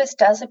cannabis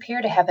does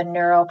appear to have a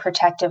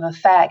neuroprotective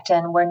effect,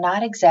 and we're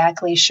not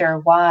exactly sure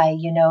why.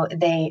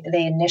 They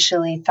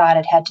initially thought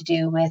it had to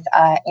do with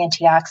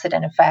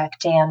antioxidant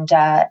effect, and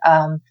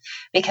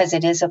because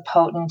it is a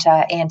potent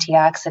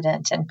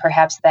antioxidant, and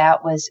perhaps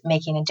that was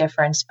making a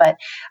difference. But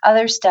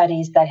other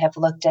studies that have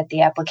looked at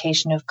the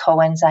application of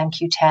coenzyme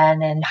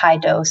Q10 and high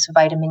dose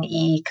vitamin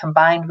E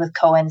combined with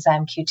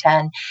coenzyme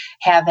Q10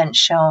 haven't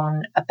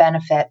shown a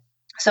benefit.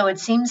 So it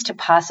seems to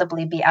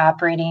possibly be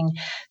operating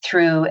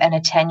through an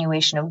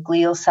attenuation of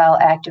glial cell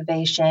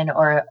activation,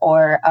 or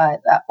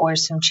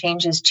some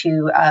changes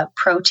to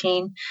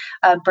protein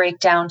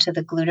breakdown to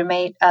the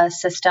glutamate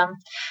system.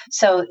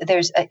 So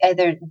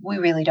we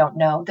really don't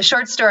know. The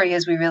short story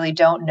is we really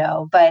don't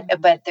know, but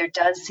there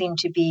does seem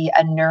to be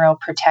a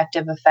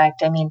neuroprotective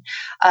effect. I mean,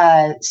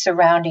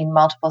 surrounding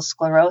multiple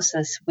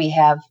sclerosis, we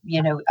have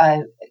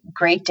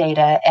great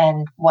data,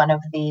 and one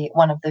of the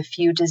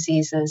few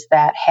diseases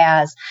that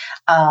has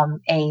an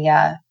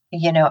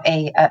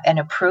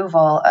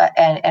approval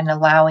and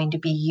allowing to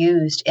be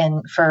used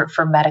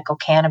for medical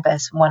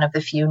cannabis, one of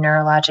the few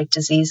neurologic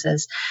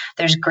diseases.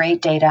 There's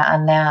great data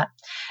on that.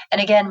 And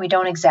again, we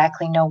don't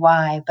exactly know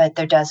why, but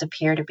there does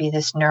appear to be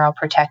this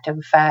neuroprotective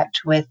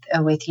effect with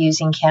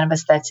using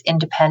cannabis that's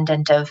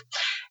independent of,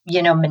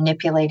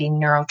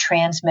 manipulating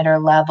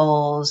neurotransmitter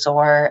levels,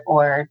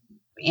 or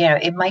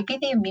it might be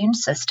the immune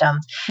system.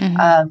 Mm-hmm.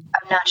 I'm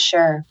not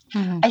sure.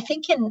 Mm-hmm. I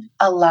think in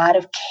a lot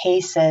of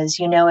cases,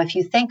 if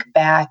you think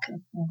back,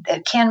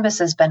 cannabis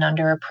has been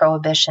under a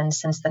prohibition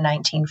since the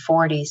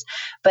 1940s,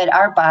 but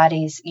our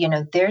bodies,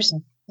 there's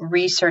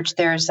research,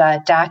 there's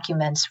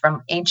documents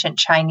from ancient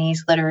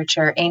Chinese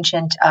literature,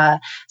 ancient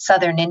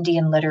Southern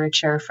Indian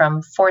literature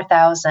from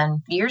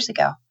 4,000 years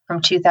ago,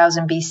 from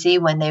 2000 BC,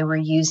 when they were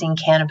using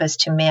cannabis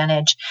to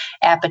manage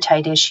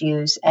appetite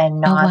issues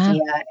and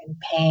nausea and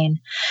pain.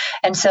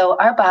 And so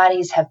our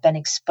bodies have been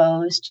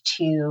exposed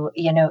to,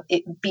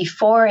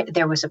 before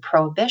there was a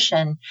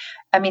prohibition.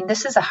 I mean,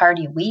 this is a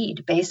hardy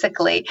weed,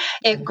 basically.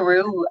 It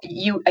grew,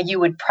 you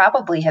would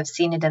probably have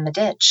seen it in the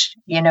ditch,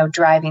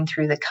 driving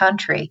through the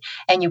country.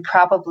 And you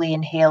probably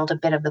inhaled a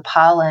bit of the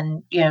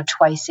pollen,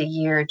 twice a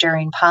year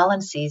during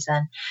pollen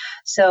season.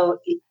 So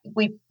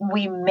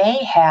we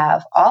may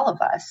have, all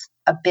of us,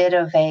 a bit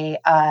of a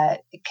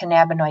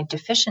cannabinoid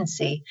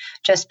deficiency,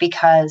 just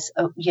because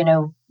of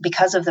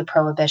the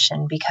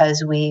prohibition,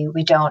 because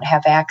we don't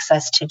have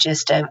access to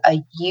just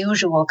a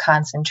usual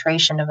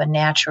concentration of a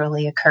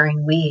naturally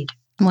occurring weed.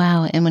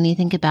 Wow. And when you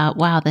think about,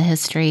 the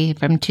history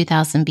from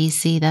 2000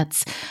 BC,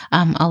 that's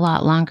a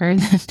lot longer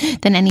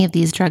than any of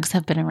these drugs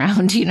have been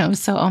around,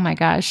 so, oh my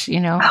gosh,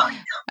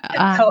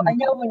 So I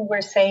know when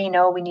we're saying,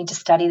 we need to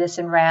study this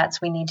in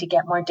rats, we need to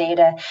get more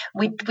data.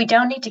 We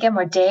don't need to get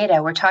more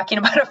data. We're talking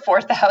about a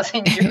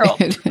 4,000-year-old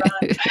drug.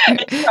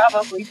 It's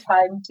probably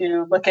time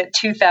to look at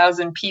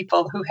 2,000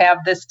 people who have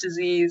this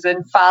disease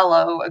and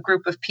follow a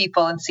group of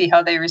people and see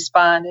how they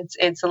respond.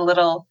 It's a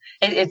little,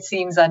 it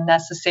seems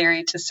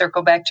unnecessary to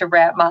circle back to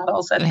rat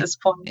models at this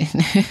point.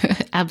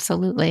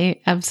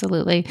 Absolutely.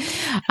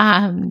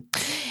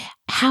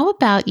 How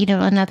about,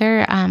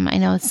 another, I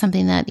know it's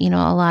something that,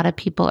 a lot of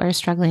people are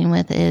struggling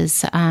with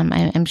is,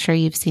 I'm sure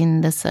you've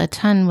seen this a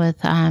ton with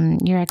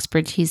your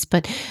expertise,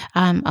 but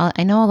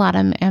I know a lot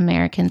of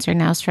Americans are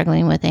now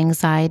struggling with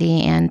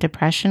anxiety and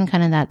depression,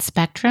 kind of that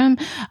spectrum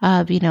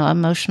of,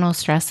 emotional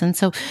stress. And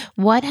so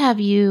what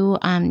have you,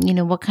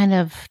 what kind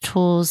of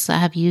tools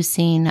have you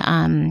seen,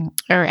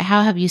 or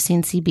how have you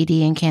seen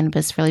CBD and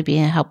cannabis really be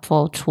a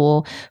helpful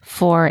tool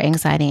for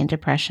anxiety and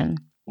depression?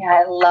 Yeah,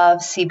 I love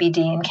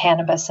CBD and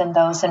cannabis in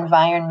those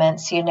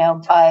environments,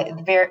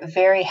 very,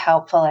 very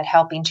helpful at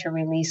helping to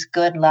release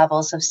good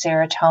levels of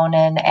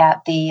serotonin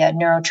at the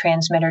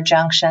neurotransmitter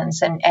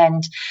junctions,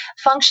 and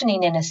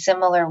functioning in a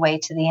similar way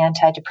to the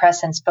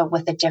antidepressants, but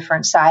with a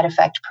different side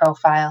effect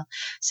profile.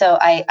 So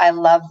I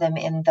love them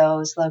in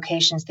those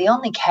locations. The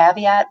only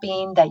caveat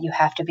being that you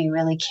have to be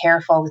really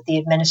careful with the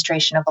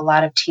administration of a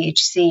lot of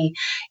THC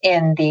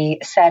in the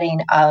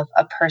setting of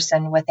a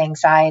person with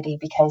anxiety,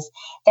 because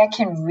that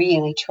can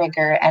really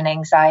trigger an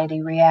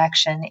anxiety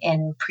reaction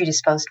in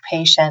predisposed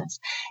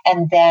patients,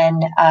 and then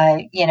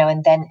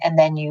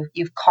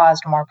you've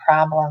caused more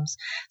problems.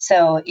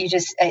 So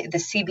the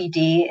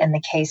CBD in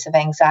the case of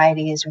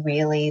anxiety is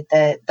really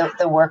the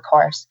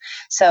workhorse.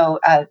 So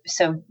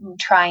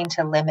trying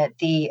to limit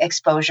the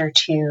exposure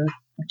to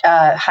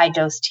high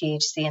dose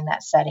THC in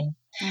that setting.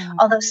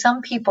 Although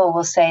some people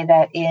will say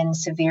that in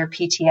severe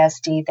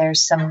PTSD,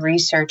 there's some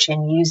research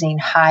in using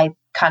high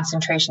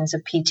concentrations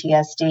of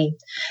PTSD,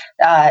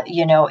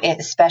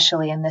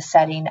 especially in the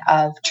setting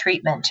of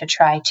treatment, to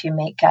try to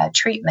make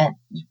treatment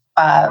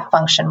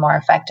function more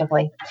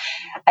effectively.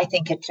 I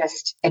think it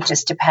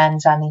just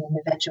depends on the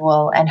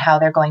individual and how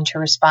they're going to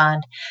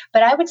respond.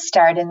 But I would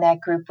start in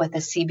that group with a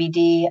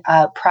CBD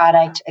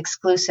product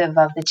exclusive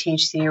of the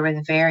THC, or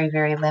with very,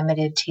 very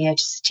limited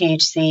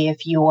THC.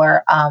 If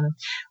you're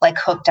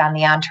hooked on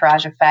the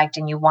entourage effect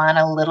and you want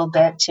a little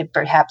bit to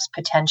perhaps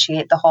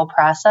potentiate the whole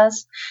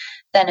process,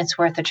 then it's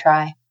worth a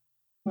try.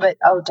 But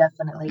oh,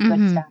 definitely good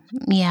Hmm. stuff.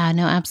 Yeah,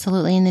 no,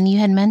 absolutely. And then you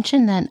had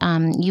mentioned that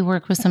you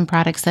work with some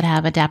products that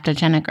have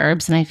adaptogenic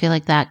herbs, and I feel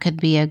like that could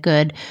be a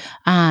good,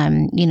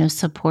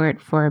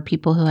 support for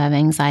people who have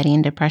anxiety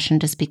and depression,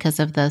 just because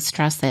of the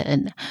stress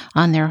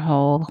on their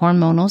whole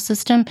hormonal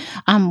system.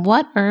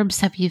 What herbs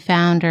have you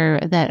found, or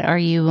that are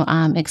you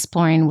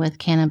exploring with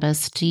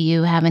cannabis? Do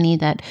you have any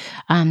that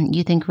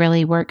you think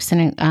really work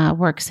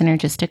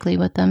synergistically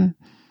with them?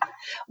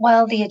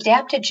 Well, the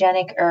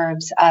adaptogenic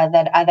herbs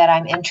that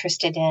I'm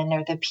interested in,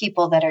 or the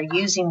people that are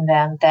using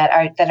them, that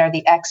are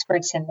the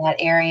experts in that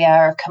area,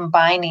 are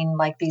combining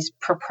like these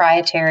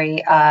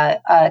proprietary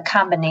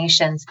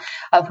combinations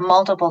of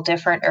multiple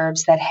different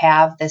herbs that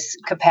have this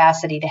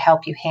capacity to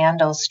help you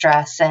handle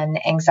stress and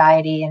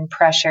anxiety and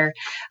pressure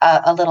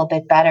a little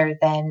bit better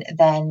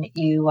than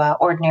you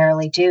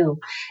ordinarily do.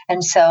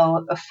 And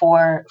so,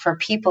 for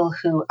people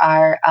who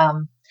are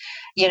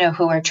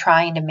who are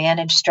trying to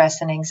manage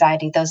stress and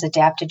anxiety, those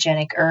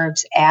adaptogenic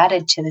herbs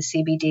added to the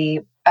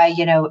CBD,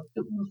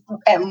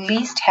 at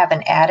least have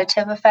an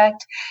additive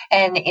effect,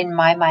 and in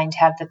my mind,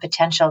 have the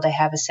potential to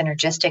have a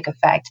synergistic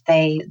effect.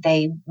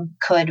 They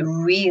could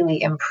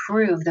really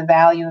improve the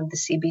value of the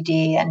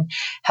CBD and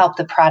help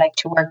the product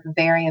to work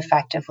very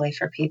effectively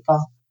for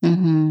people.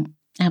 Hmm.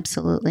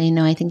 Absolutely.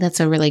 No, I think that's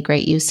a really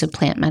great use of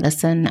plant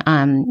medicine.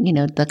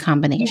 The Yeah.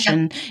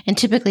 combination. And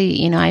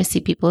typically, I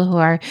see people who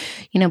are,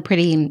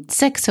 pretty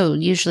sick. So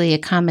usually a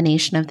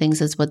combination of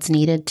things is what's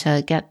needed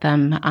to get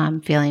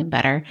them feeling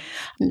better.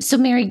 So,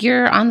 Mary,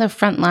 you're on the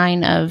front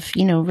line of,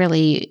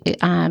 really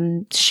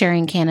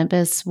sharing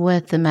cannabis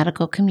with the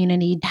medical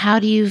community. How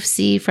do you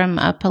see, from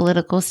a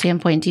political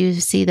standpoint, do you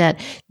see that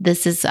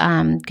this is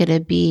going to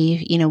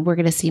be, we're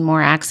going to see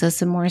more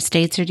access in more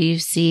states, or do you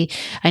see,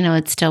 I know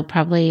it's still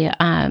probably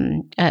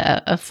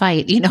a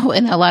fight, in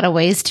a lot of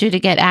ways too, to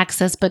get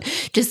access, but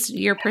just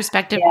your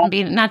perspective, Yeah.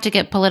 being, not to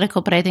get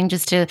political, but I think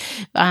just to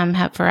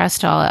have, for us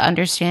to all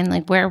understand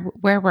like where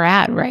we're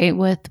at, right,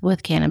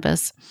 with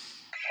cannabis.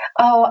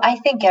 Oh, I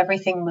think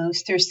everything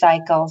moves through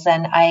cycles,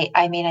 and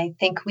I mean, I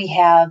think we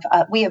have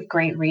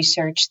great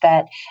research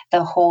that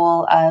the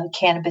whole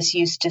cannabis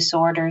use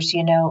disorders,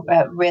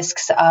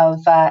 risks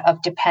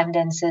of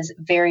dependence is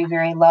very,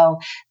 very low.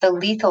 The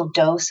lethal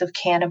dose of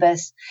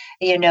cannabis,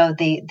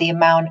 the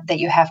amount that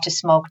you have to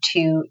smoke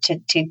to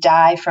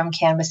die from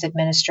cannabis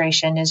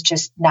administration is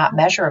just not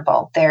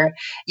measurable. There,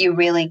 you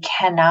really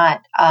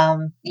cannot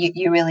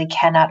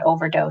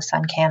overdose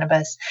on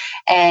cannabis,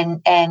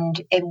 and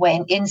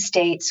when in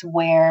states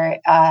where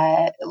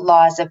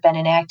laws have been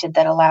enacted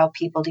that allow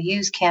people to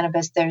use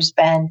cannabis, there's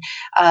been,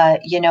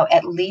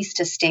 at least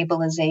a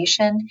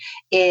stabilization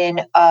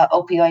in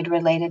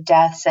opioid-related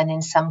deaths, and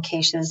in some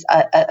cases,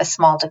 a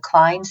small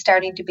decline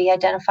starting to be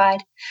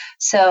identified.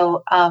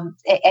 So,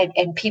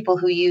 and people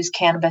who use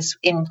cannabis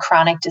in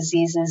chronic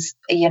diseases,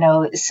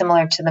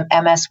 similar to the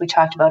MS we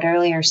talked about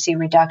earlier, see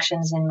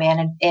reductions in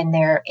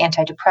their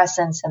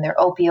antidepressants and their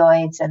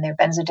opioids and their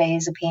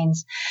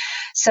benzodiazepines.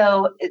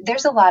 So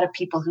there's a lot of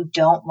people who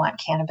don't want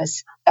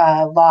cannabis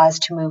laws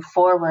to move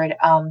forward.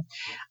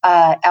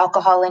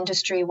 Alcohol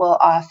industry will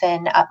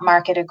often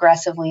market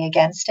aggressively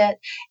against it,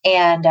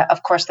 and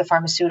of course the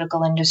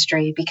pharmaceutical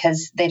industry,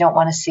 because they don't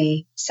want to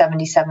see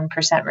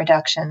 77%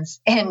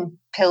 reductions in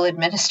pill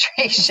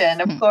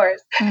administration, of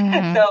course.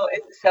 Mm-hmm.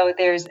 So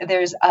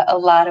there's a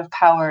lot of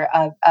power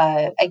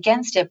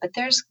against it, but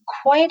there's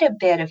quite a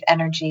bit of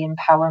energy and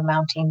power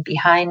mounting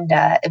behind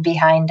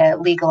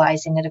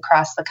legalizing it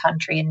across the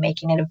country and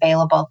making it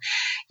available.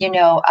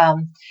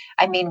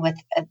 I mean, with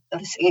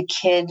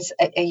kids,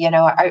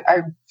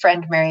 our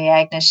friend Mary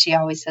Agnes, she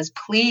always says,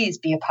 "Please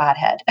be a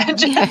pothead."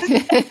 If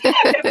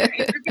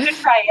you're going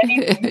to try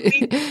anything,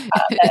 please be a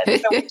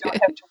pothead, so we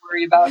don't have to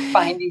worry about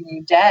finding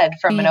you dead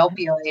from an Yeah.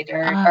 opioid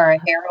or a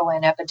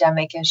heroin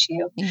epidemic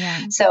issue. Yeah.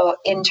 So,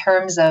 in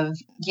terms of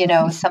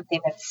something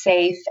that's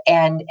safe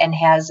and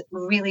has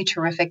really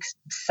terrific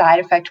side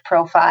effect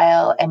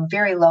profile and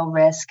very low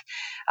risk,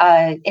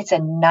 it's a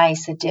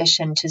nice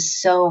addition to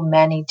so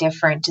many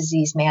different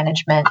disease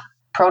management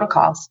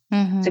protocols.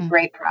 It's a Mm-hmm.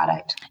 great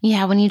product.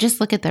 Yeah, when you just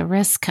look at the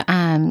risk,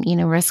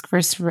 risk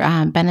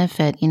versus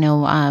benefit,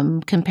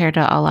 compared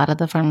to a lot of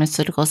the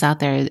pharmaceuticals out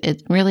there,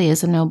 it really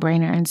is a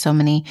no-brainer in so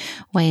many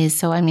ways.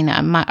 So, I mean,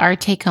 our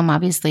take home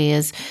obviously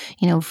is,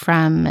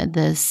 from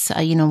this,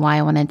 why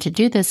I wanted to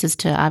do this is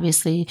to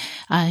obviously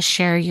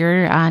share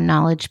your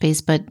knowledge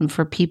base, but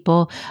for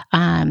people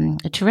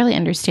to really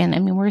understand. I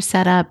mean, we're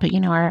set up,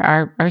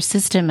 our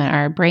system,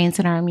 our brains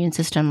and our immune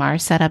system are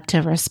set up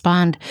to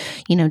respond,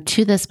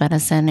 to this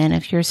medicine. And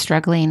if you're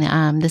struggling,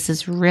 this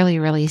is really,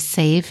 really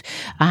safe,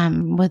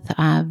 with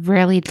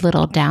really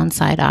little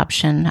downside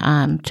option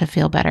to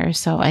feel better.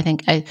 So I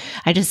think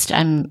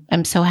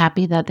I'm so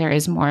happy that there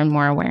is more and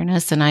more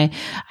awareness. And I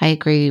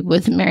agree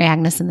with Mary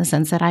Agnes in the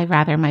sense that I'd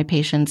rather my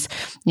patients,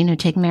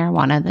 take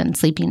marijuana than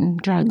sleeping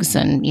drugs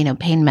and,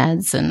 pain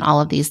meds and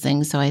all of these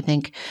things. So I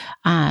think,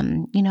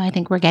 I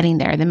think we're getting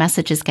there. The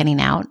message is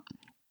getting out.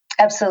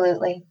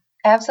 Absolutely.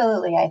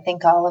 Absolutely. I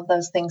think all of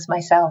those things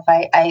myself.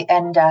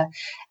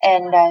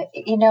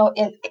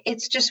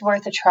 It's just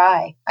worth a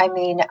try. I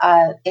mean,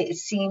 it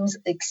seems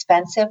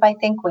expensive. I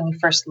think when you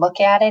first look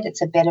at it,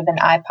 it's a bit of an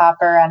eye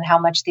popper on how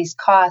much these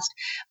cost.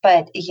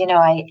 But,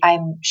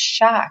 I'm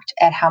shocked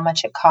at how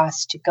much it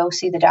costs to go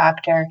see the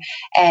doctor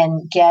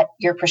and get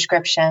your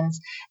prescriptions.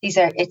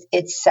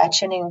 It's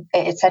such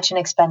an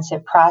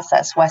expensive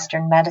process,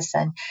 Western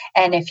medicine.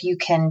 And if you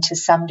can, to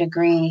some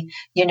degree,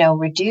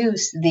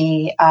 reduce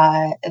the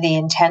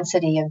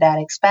intensity of that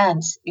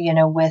expense,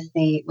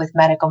 with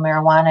medical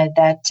marijuana,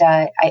 that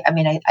I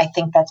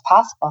think that's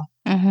possible.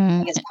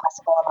 Mm-hmm. It's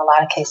possible in a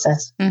lot of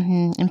cases.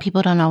 Mm-hmm. And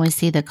people don't always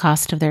see the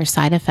cost of their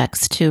side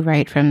effects too,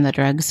 right, from the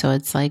drug. So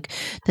it's like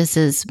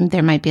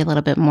there might be a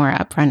little bit more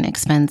upfront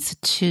expense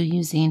to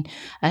using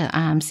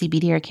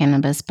CBD or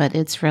cannabis, but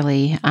it's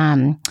really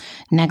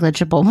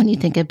negligible when you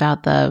think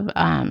about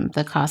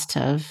the cost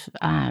of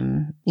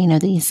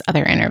these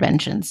other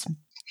interventions.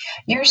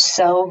 You're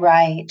so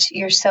right.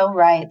 You're so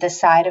right. The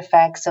side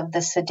effects of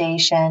the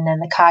sedation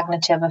and the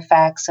cognitive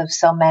effects of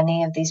so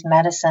many of these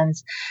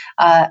medicines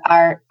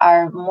are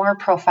more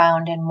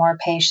profound in more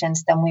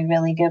patients than we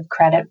really give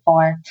credit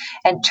for.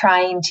 And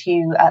trying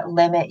to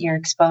limit your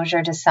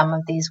exposure to some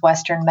of these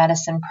Western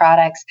medicine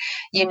products,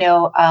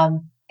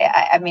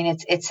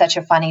 it's such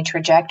a funny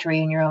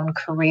trajectory in your own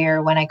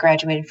career. When I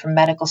graduated from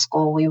medical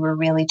school, we were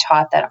really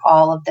taught that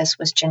all of this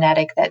was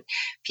genetic, that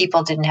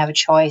people didn't have a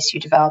choice. You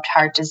developed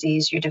heart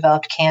disease, you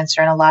developed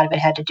cancer, and a lot of it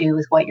had to do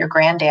with what your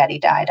granddaddy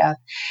died of.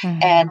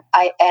 Mm-hmm. And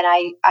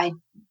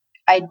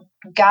I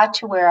got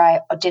to where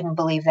I didn't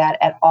believe that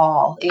at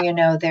all.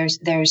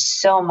 There's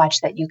so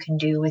much that you can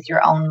do with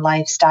your own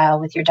lifestyle,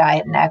 with your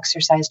diet and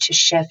exercise, to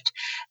shift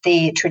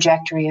the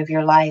trajectory of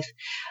your life.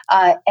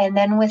 And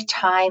then with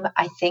time,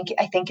 I think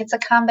it's a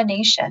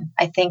combination.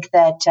 I think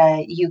that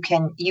you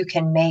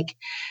can make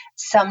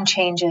some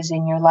changes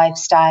in your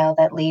lifestyle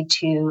that lead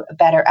to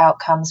better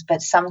outcomes,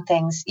 but some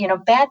things,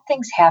 bad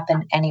things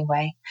happen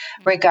anyway,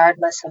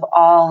 regardless of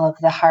all of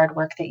the hard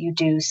work that you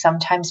do.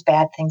 Sometimes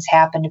bad things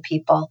happen to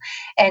people.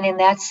 And in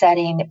that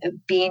setting,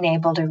 being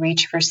able to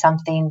reach for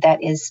something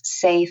that is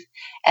safe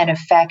and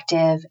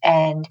effective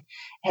and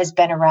has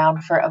been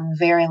around for a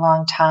very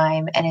long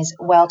time and is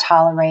well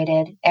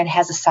tolerated and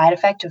has a side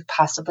effect of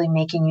possibly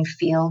making you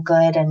feel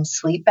good and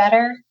sleep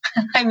better.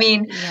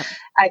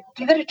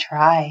 Give it a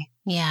try.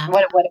 Yeah.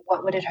 What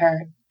would it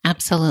hurt?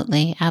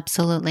 Absolutely.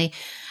 Absolutely.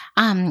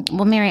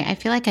 Well, Mary, I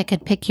feel like I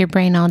could pick your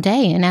brain all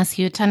day and ask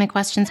you a ton of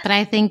questions, but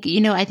I think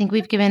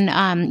you've given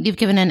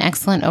an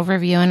excellent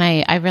overview, and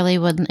I really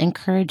would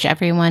encourage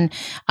everyone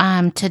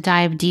to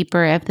dive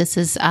deeper if this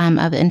is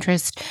of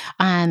interest,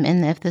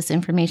 and if this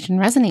information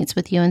resonates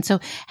with you. And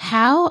so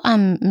how,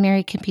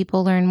 Mary, can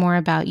people learn more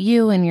about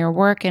you and your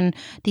work and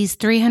these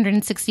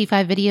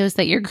 365 videos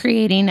that you're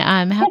creating?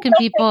 How can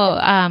people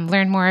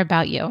learn more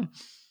about you?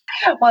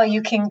 Well,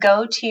 you can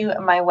go to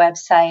my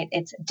website.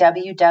 It's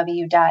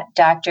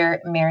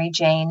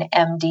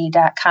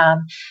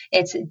www.drmaryjanemd.com.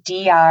 It's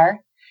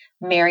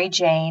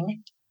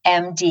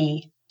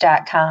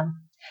drmaryjanemd.com.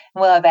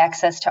 We'll have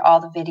access to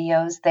all the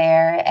videos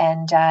there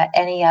and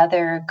any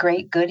other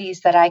great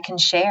goodies that I can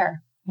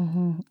share.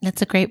 Mm-hmm.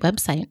 That's a great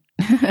website.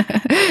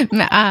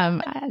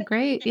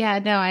 Great. Yeah,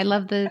 no, I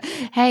love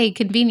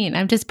convenient.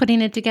 I'm just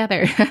putting it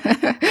together.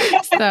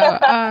 So,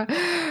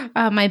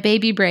 my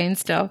baby brain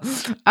still.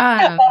 Oh,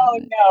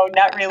 no,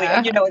 not really.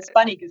 It's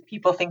funny because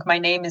people think my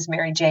name is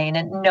Mary Jane,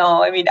 and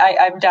no,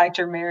 I'm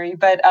Dr. Mary,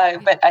 but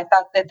I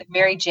thought that the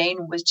Mary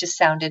Jane just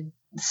sounded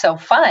so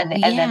fun.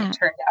 And then it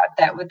turned out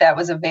that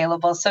was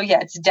available. So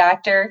yeah, it's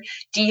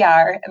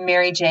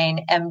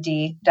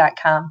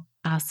drmaryjanemd.com.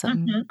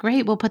 Awesome. Mm-hmm.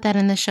 Great. We'll put that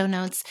in the show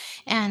notes.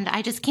 And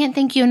I just can't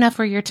thank you enough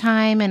for your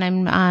time.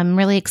 And I'm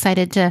really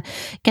excited to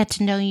get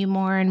to know you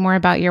more and more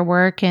about your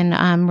work,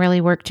 and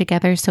really work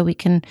together so we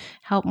can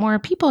help more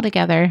people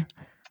together.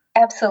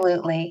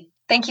 Absolutely.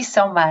 Thank you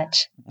so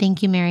much.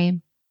 Thank you,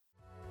 Mary.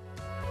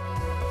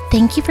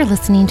 Thank you for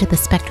listening to the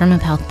Spectrum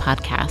of Health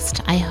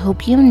podcast. I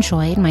hope you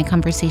enjoyed my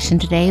conversation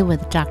today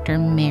with Dr.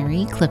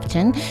 Mary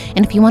Clifton.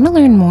 And if you want to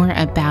learn more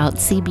about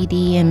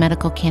CBD and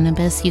medical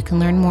cannabis, you can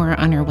learn more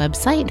on her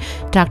website,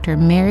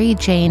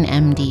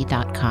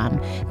 drmaryjanemd.com.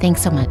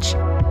 Thanks so much.